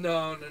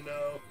 No.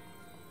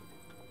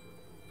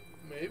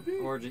 Maybe?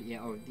 Or,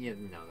 no,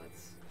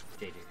 that's JJ's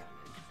got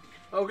it.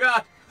 Oh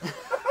god!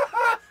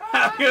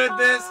 How could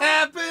this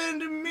happen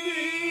to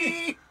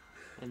me?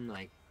 And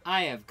like,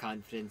 I have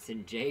confidence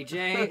in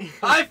JJ.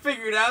 I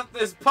figured out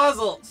this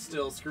puzzle.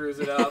 Still screws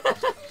it up.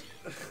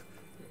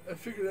 I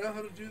figured out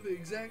how to do the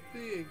exact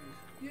thing.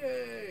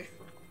 Yay!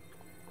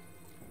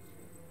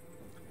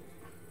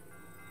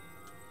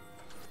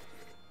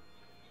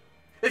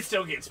 It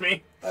still gets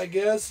me. I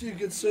guess you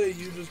could say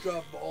you just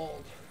got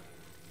bald.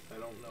 I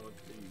don't know what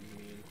you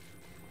mean.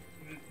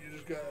 You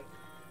just got...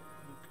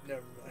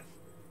 Never mind.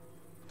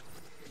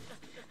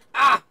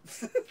 Ah!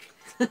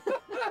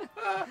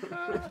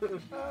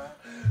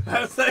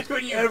 That's like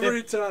when you...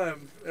 Every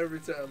time,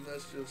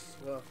 that's just...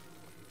 Well.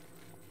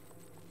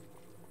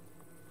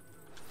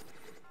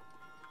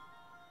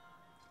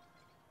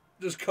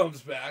 Just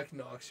comes back,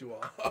 knocks you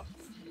off.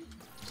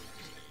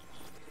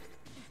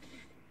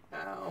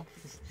 Ow.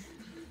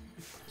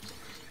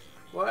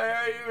 Why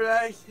are you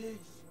like this?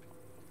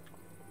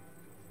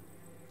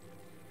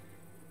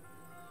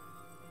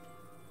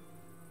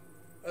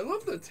 I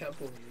love the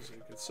temple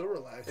music. It's so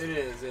relaxing. It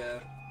is, yeah.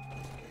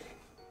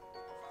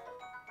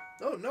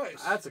 Oh,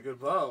 nice. That's a good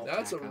bow.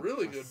 That's a Attack up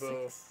really plus good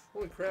bow. 6.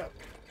 Holy crap.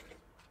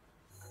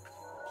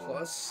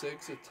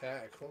 +6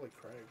 attack. Holy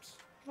cripes.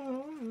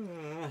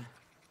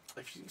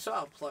 If you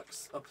saw a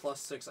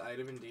 +6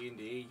 item in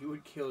D&D, you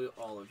would kill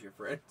all of your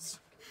friends.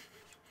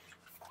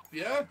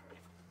 Yeah.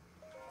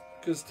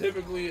 Because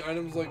typically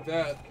items like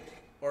that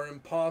are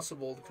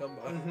impossible to come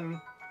by. Mm-hmm.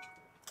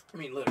 I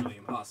mean, literally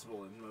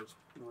impossible in most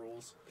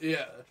rules.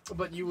 Yeah.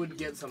 But you would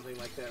get something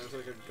like that as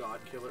like a god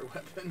killer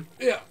weapon.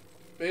 Yeah.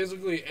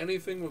 Basically,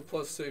 anything with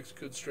 +6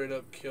 could straight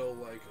up kill,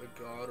 like, a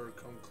god or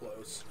come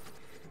close.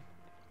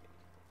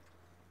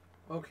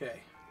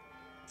 Okay.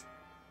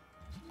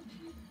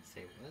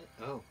 Say what?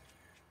 Oh.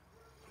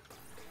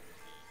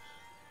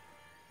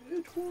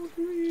 It won't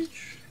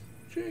reach.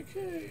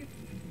 JK.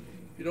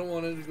 You don't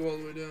want it to go all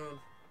the way down.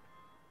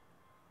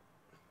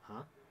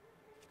 Huh?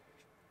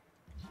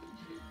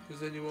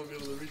 Because then you won't be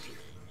able to reach it.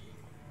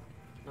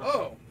 No.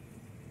 Oh.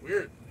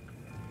 Weird.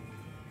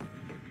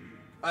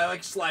 I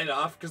like slide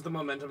off because the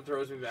momentum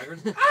throws me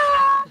backwards.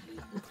 I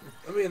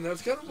mean,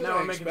 that's kind of what now I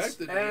we're making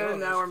expected, to be and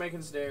now honest. we're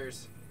making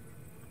stairs.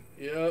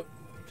 Yep.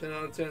 10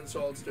 out of 10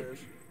 solid stairs.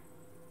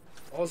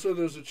 Also,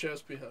 there's a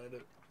chest behind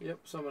it. Yep.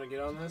 So I'm gonna get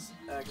on this,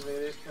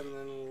 activate it, and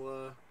then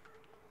we'll.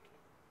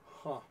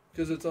 Huh.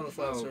 Because it's on a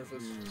flat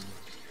surface.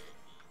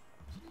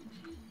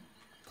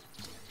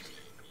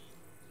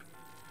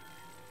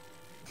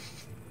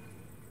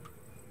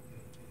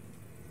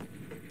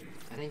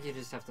 I think you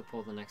just have to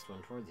pull the next one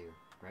towards you,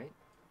 right?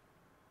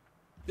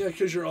 Yeah,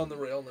 because you're on the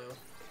rail now.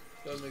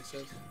 That makes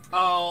sense.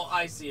 Oh,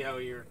 I see how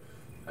you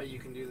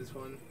can do this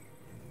one.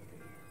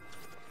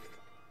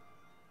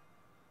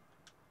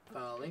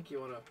 Link,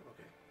 you wanna?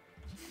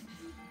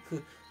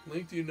 Okay.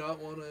 Link, do you not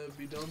want to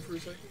be done for a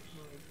second?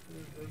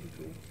 No, that'd be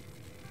cool.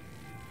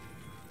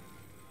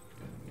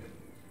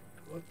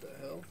 What the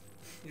hell?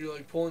 You're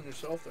like pulling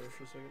yourself there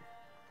for a second.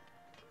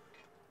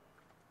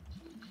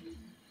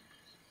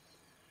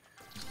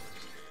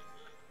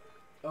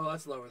 Oh,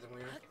 that's lower than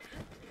we are.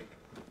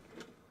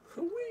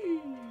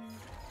 Whee!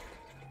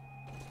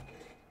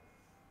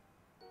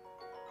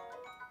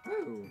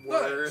 Ooh.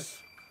 Nice.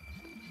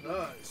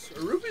 Nice.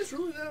 Are rupees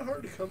really that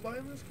hard to come by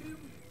in this game?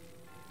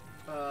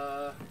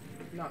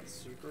 Not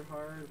super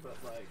hard, but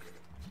like.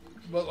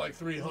 But like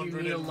 300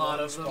 You need a in lot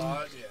one of them.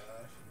 spot, yeah.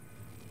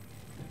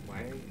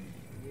 Why are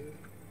you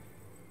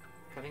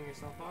cutting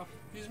yourself off?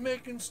 He's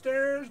making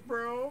stairs,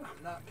 bro.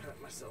 I'm not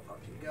cutting myself off.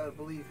 You gotta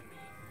believe in me.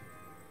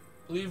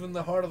 Believe in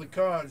the heart of the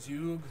cards,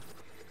 Hugh.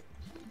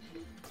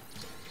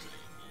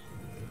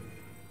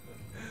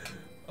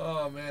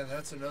 Oh man,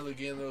 that's another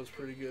game that was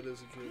pretty good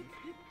as a kid.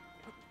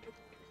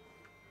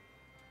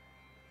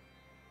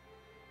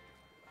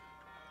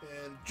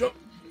 And jump!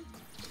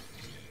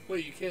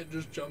 Wait, you can't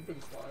just jump and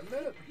climb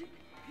that?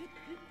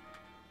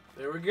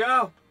 There we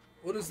go.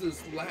 What is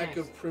this lack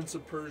of Prince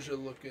of Persia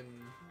looking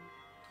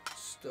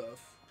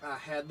stuff? I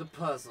had the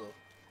puzzle.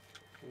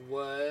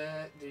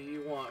 What do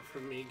you want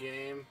from me,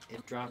 game?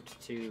 It dropped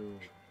two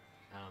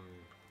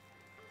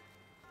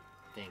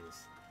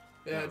things.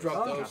 Yeah, No,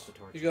 drop drop those. the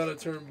torches. You gotta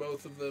turn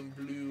both of them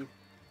blue.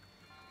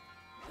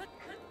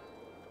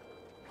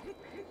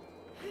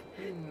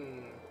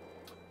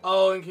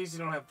 Oh, in case you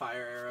don't have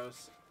fire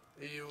arrows.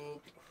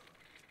 Ew.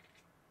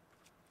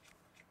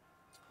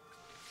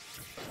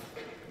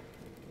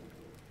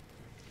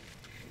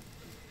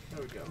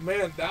 There we go.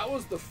 Man, that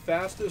was the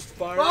fastest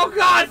fire. Oh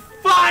God,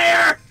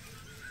 fire!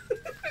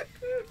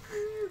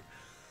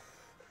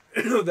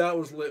 That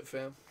was lit,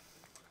 fam.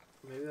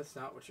 Maybe that's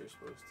not what you're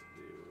supposed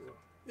to do.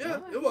 Yeah,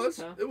 No, I it was.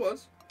 think so. It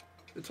was.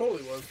 It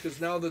totally was. Because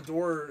now the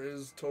door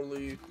is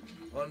totally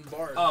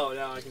unbarred. Oh,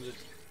 now I can just.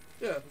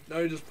 Yeah, now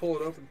you just pull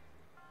it open.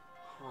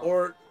 Huh.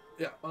 Or,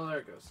 yeah. Oh, there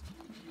it goes.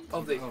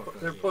 Oh, they're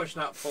good. push,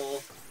 not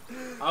pull.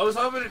 I was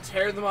hoping to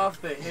tear them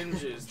off the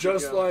hinges. to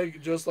Just go.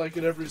 like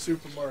at every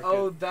supermarket.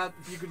 Oh, that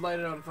you could light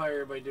it on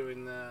fire by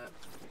doing that.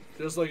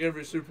 Just like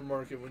every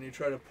supermarket when you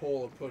try to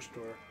pull a push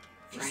door.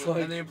 Just And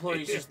like, the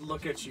employees just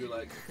look at you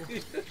like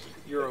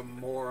you're a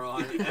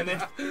moron, and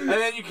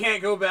then you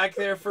can't go back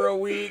there for a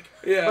week.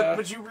 Yeah.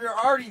 But you were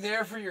already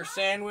there for your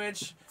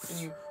sandwich,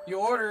 and you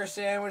order a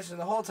sandwich, and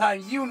the whole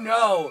time you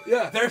know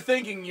they're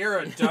thinking you're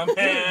a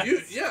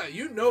dumbass.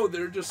 you know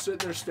they're just sitting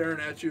there staring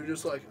at you,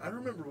 just like, I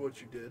remember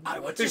what you did. I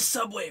went to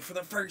Subway for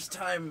the first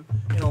time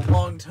in a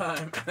long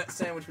time, and that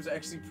sandwich was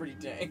actually pretty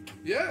dank.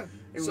 Yeah,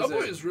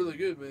 Subway is really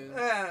good, man.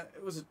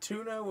 It was a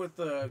tuna with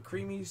a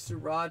creamy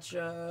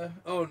sriracha.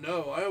 Oh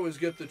no, I always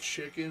get the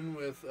chicken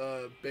with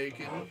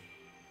bacon.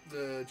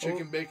 The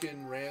chicken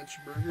bacon ranch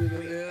burger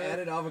that they had.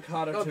 Added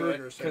avocado Not to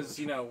burger, it because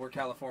sandwich. we're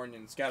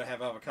Californians, gotta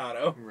have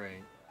avocado.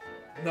 Right.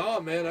 Nah,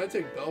 man, I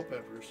take bell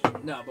peppers.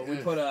 No, but we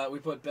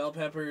put bell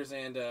peppers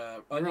and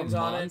You're onions a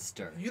on it.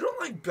 monster. You don't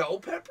like bell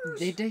peppers?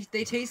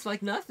 They taste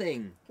like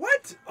nothing.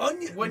 What?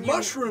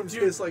 Mushrooms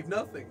dude, taste like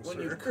nothing, When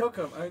sir. you cook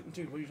them,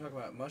 dude, what are you talking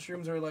about?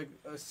 Mushrooms are like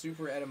a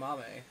super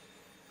edamame.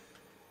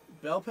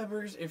 Bell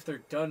peppers, if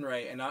they're done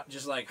right and not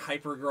just like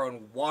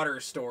hyper-grown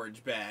water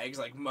storage bags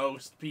like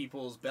most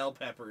people's bell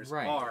peppers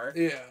are,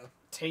 Yeah.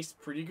 taste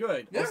pretty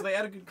good. Yeah. Also, they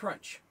add a good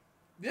crunch.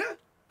 Yeah.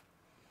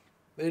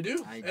 They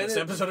do. This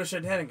episode of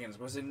Shednanigans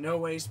was in no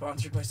way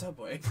sponsored by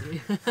Subway.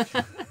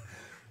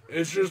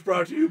 It's just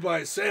brought to you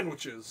by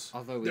sandwiches.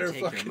 Although we They're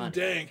take your fucking money.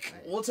 dank.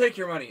 We'll take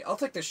your money. I'll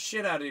take the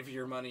shit out of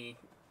your money.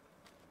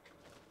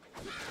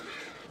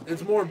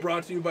 It's more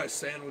brought to you by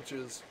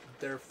sandwiches.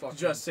 They're fucking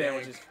Just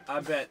sandwiches. dank. I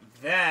bet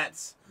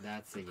that's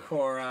That's a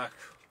Korak.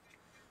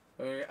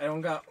 I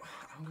don't got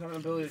an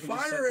ability to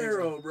just set Fire things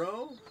arrow, up.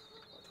 bro.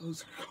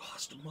 Those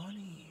cost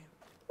money.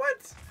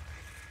 What?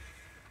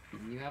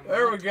 You have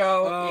There we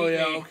go. Oh, Eat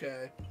yeah, me.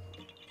 okay.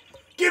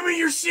 Give me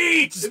your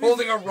seed! Just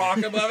holding a rock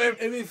above him.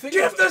 If you think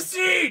Give about the it-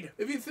 seed!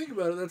 If you think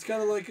about it, that's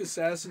kind of like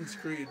Assassin's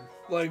Creed.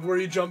 Like, where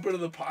you jump into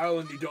the pile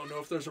and you don't know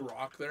if there's a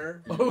rock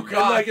there. Oh, And,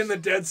 God. like, in the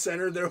dead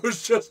center, there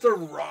was just a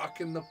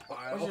rock in the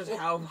pile. That's just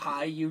how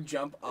high you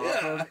jump off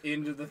Yeah. of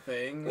into the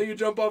thing. Like, you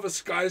jump off of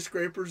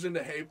skyscrapers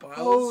into hay piles.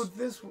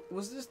 Oh,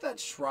 was this that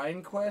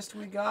shrine quest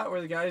we got where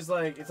the guy's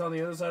like, it's on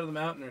the other side of the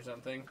mountain or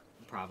something?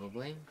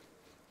 Probably.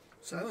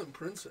 Silent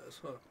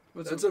Princess, huh?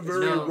 What's That's it- a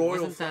very No, royal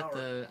wasn't that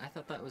flower. I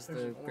thought that was There's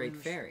the an Great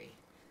orange- Fairy.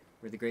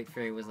 Where the Great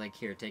Fairy was like,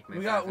 here, take my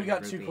We got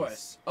 500 two rupees.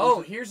 quests.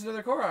 Oh, here's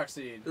another Korok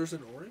seed. There's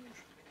an orange?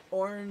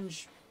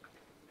 Orange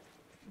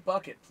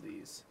bucket,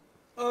 please.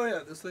 Oh, yeah,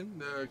 this thing,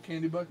 the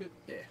candy bucket.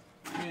 Yeah.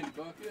 Candy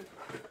bucket.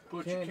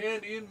 Put your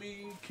candy in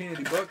me.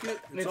 Candy bucket.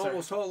 It's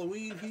almost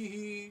Halloween. Hee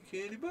hee.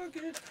 Candy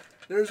bucket.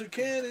 There's a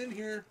can in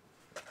here.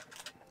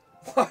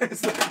 Why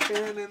is there a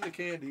can in the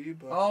candy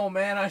bucket? Oh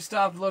man, I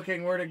stopped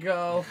looking. Where'd it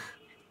go?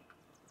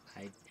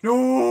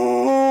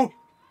 No!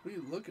 What are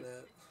you looking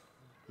at?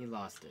 He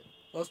lost it.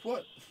 Lost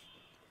what?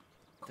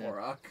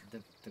 Korok.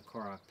 The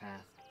Korok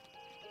path.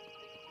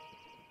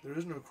 There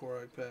is no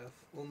Korok path.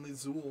 Only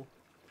Zool.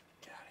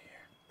 Get out of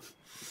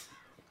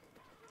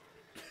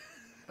here.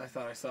 I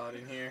thought I saw it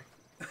in here.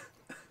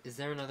 Is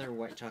there another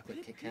white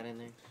chocolate Kit Kat in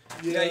there?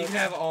 Yeah, you can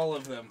have all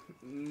of them.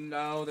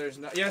 No, there's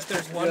not. Yes,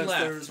 there's one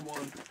left. There's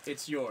one.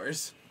 It's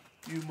yours.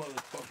 You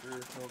motherfucker.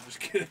 No, I'm just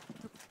kidding.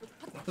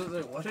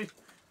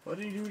 What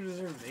do you do to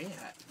deserve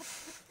that?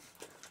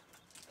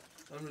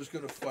 I'm just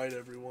gonna fight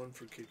everyone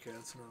for Kit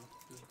Kats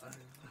now.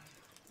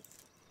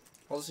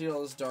 I'll see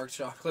all this dark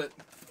chocolate.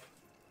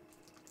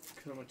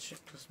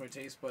 Because my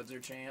taste buds are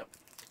champ.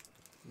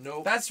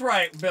 Nope. That's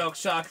right, milk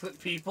chocolate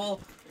people.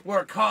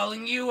 We're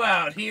calling you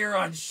out here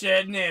on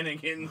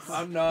Shednanigans.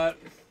 I'm not.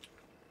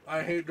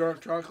 I hate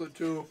dark chocolate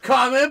too.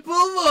 Comment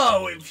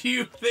below if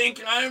you think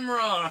I'm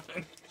wrong.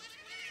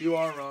 You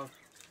are wrong.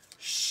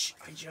 Shh,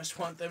 I just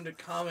want them to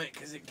comment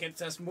because it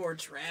gets us more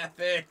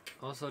traffic.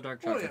 Also,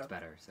 dark chocolate's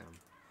better, so.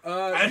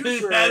 You,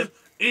 sir,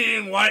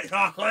 eating white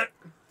chocolate.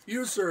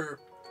 you, sir,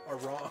 are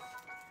wrong.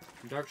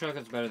 Dark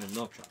chocolate's better than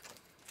milk chocolate.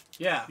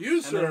 Yeah, You,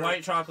 and sir, then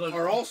white chocolate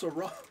are also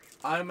wrong.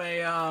 I'm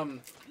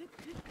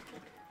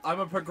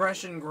a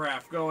progression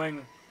graph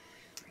going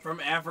from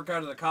Africa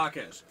to the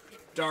Caucasus.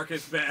 Dark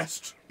is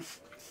best,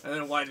 and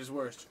then white is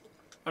worst.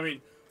 I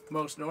mean,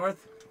 most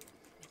north.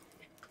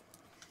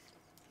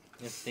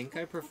 I think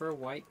I prefer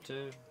white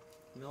to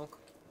milk.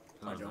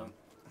 I don't.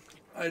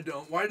 I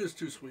don't. White is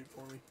too sweet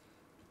for me.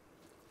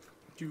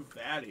 Too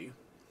fatty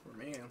for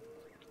me.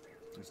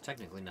 It's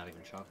technically not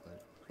even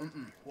chocolate.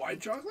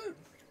 White chocolate?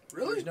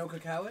 Really? There's no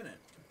cacao in it.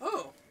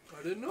 Oh,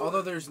 I didn't know.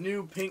 Although there's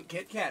new pink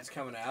Kit Kats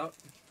coming out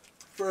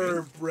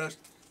for breast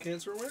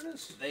cancer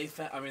awareness.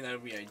 I mean, that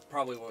would be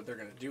probably what they're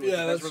gonna do.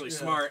 Yeah, that's really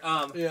smart.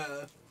 Yeah.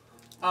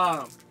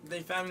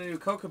 They found a new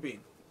cocoa bean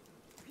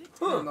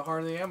in the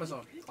heart of the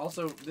Amazon.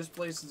 Also, this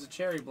place is a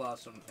cherry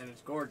blossom, and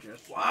it's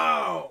gorgeous.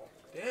 Wow.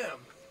 Damn.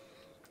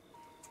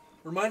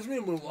 Reminds me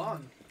of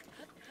Mulan.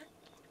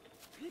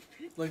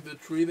 Like the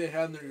tree they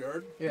had in their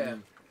yard. Yeah.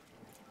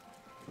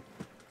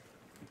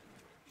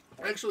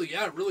 Actually,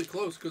 yeah, really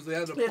close because they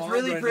had a It's pond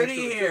really right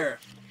pretty next to it,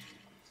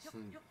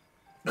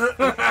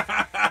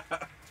 here.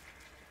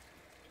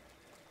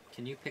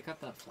 Can you pick up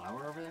that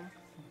flower over there?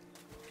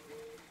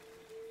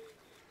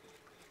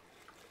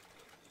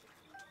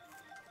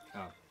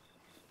 Oh.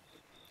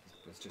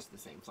 It's just the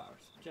same flowers.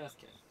 Just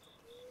kidding.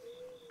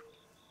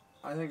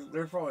 I think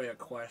there's probably a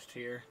quest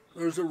here.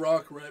 There's a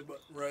rock right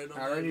on.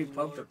 I already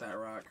poked at that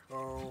rock.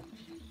 Oh.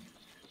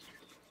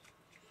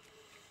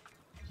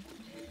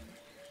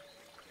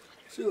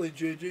 Silly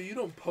JJ, you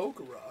don't poke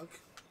a rock.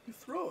 You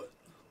throw it.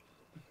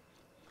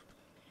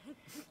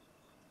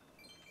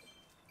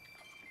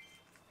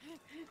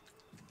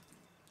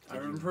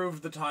 I've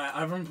improved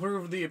I've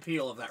improved the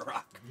appeal of that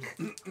rock.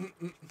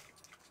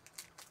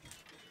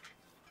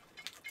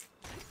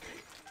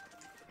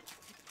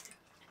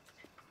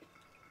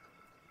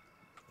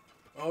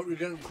 Oh, you're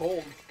getting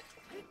cold.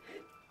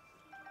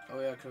 Oh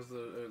yeah, because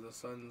the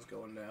sun's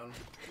going down.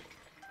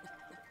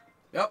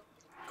 Yep,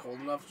 cold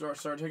enough to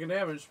start taking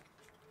damage.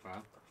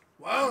 Wow.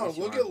 Wow,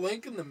 look at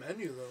Link in the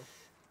menu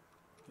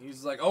though.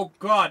 He's like, oh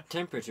god,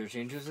 Temperature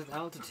changes with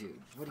altitude.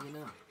 What do you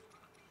know?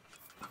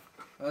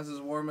 that's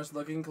his warmest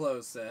looking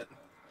clothes set.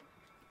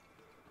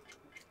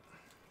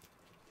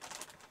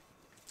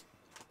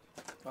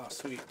 Oh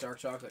sweet, dark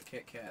chocolate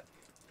Kit Kat,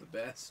 the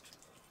best.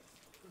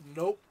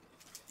 Nope.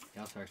 He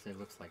also actually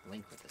looks like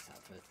Link with this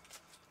outfit.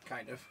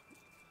 Kind of.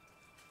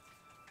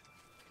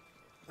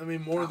 I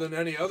mean, more than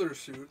any other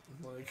suit.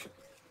 Like,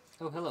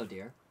 Oh, hello,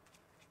 deer.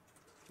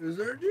 is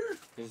there a deer?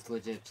 There's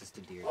legit just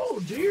a deer. Oh,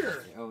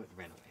 deer. Oh, it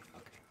ran away.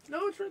 Okay.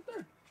 No, it's right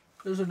there.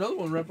 There's another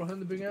one right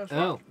behind the big ass.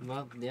 Oh,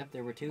 well, yep,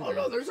 there were two Oh there.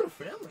 no, there's a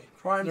family.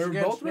 Crimes They're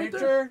against both right nature.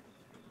 there.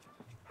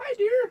 Hi,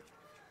 deer.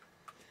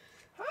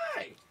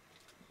 Hi.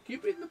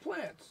 Keep eating the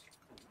plants.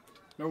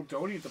 No,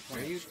 don't eat the Are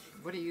you, plants.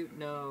 what do you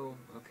know?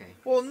 Okay.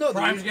 Well, no,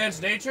 Crimes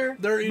against nature?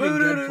 they're eating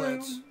dead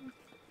plants.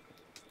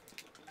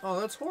 Oh,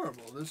 that's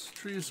horrible. This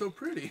tree is so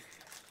pretty.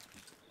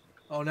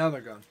 Oh, now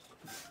they're gone.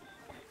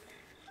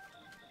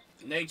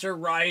 Nature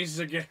rises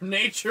against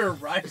nature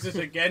rises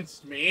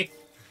against me.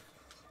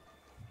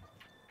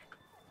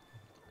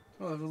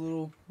 Oh, there's a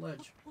little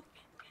ledge.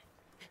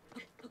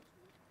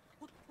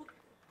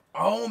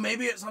 Oh,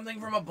 maybe it's something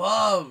from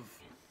above.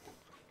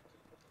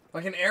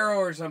 Like an arrow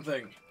or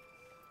something.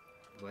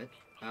 What?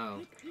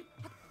 Oh.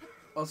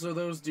 Also,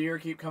 those deer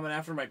keep coming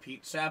after my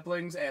peach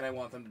saplings, and I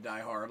want them to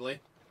die horribly.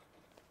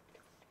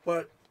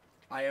 But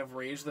I have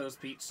raised those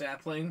peach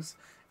saplings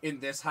in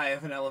this high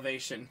of an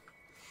elevation.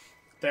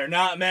 They're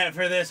not meant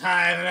for this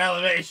high of an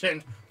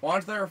elevation.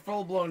 Once they're a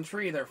full-blown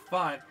tree, they're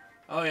fine.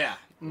 Oh, yeah.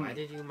 Why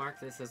did you mark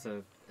this as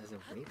a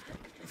waypoint?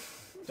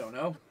 Don't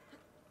know.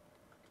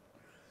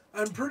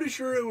 I'm pretty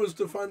sure it was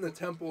to find the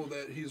temple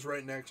that he's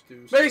right next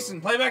to. So.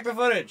 Mason, play back the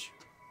footage.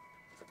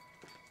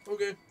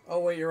 Okay. Oh,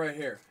 wait, you're right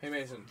here. Hey,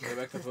 Mason, play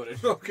back the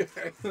footage. Okay.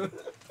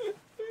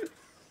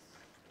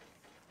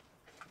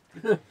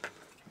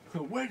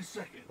 Wait a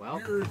second. Well,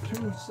 You're 2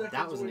 seconds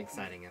that was an away.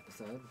 exciting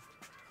episode.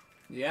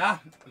 Yeah,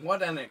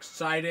 what an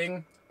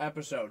exciting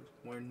episode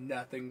where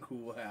nothing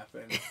cool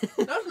happened.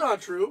 That's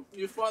not true.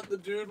 You fought the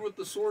dude with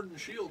the sword and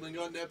shield and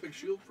got an epic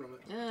shield from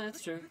it. Yeah,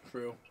 that's true.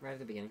 True. Right at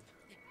the beginning.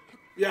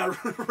 Yeah,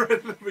 right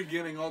at the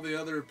beginning. All the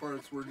other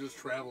parts were just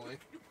traveling.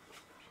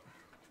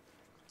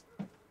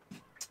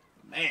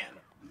 Man.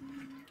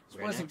 This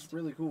Right place next. looks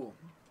really cool.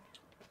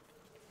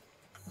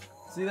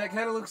 See, that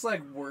kind of looks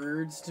like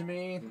words to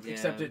me, Yeah.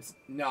 except it's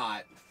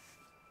not.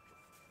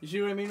 You see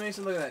what I mean,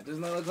 Mason? Look at that.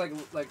 Doesn't that look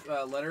like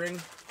lettering?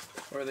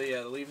 Where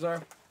the leaves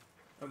are?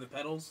 Or the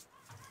petals?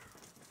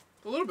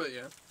 A little bit,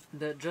 yeah.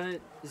 That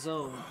giant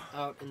zone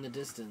out in the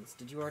distance.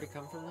 Did you already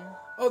come from there?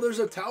 Oh, there's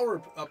a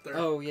tower up there.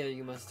 Oh, yeah,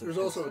 you must have. There's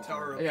also a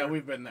tower up Yeah, there.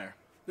 we've been there.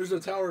 There's a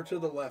tower to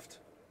the left.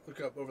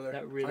 Look up over there.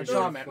 That really I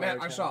saw, big man.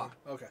 fire I saw. tower.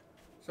 Okay.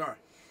 Sorry.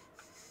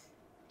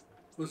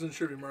 Wasn't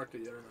sure if you marked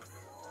it yet or not.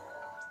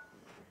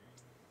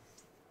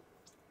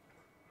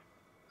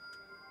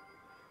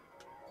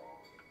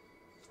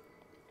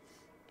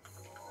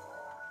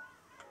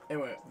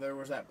 Anyway, there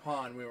was that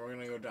pond we were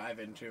gonna go dive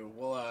into.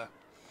 We'll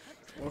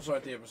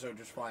start the episode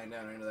just flying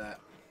down into that.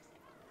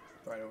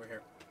 Right over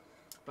here.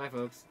 Bye,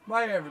 folks.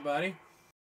 Bye, everybody.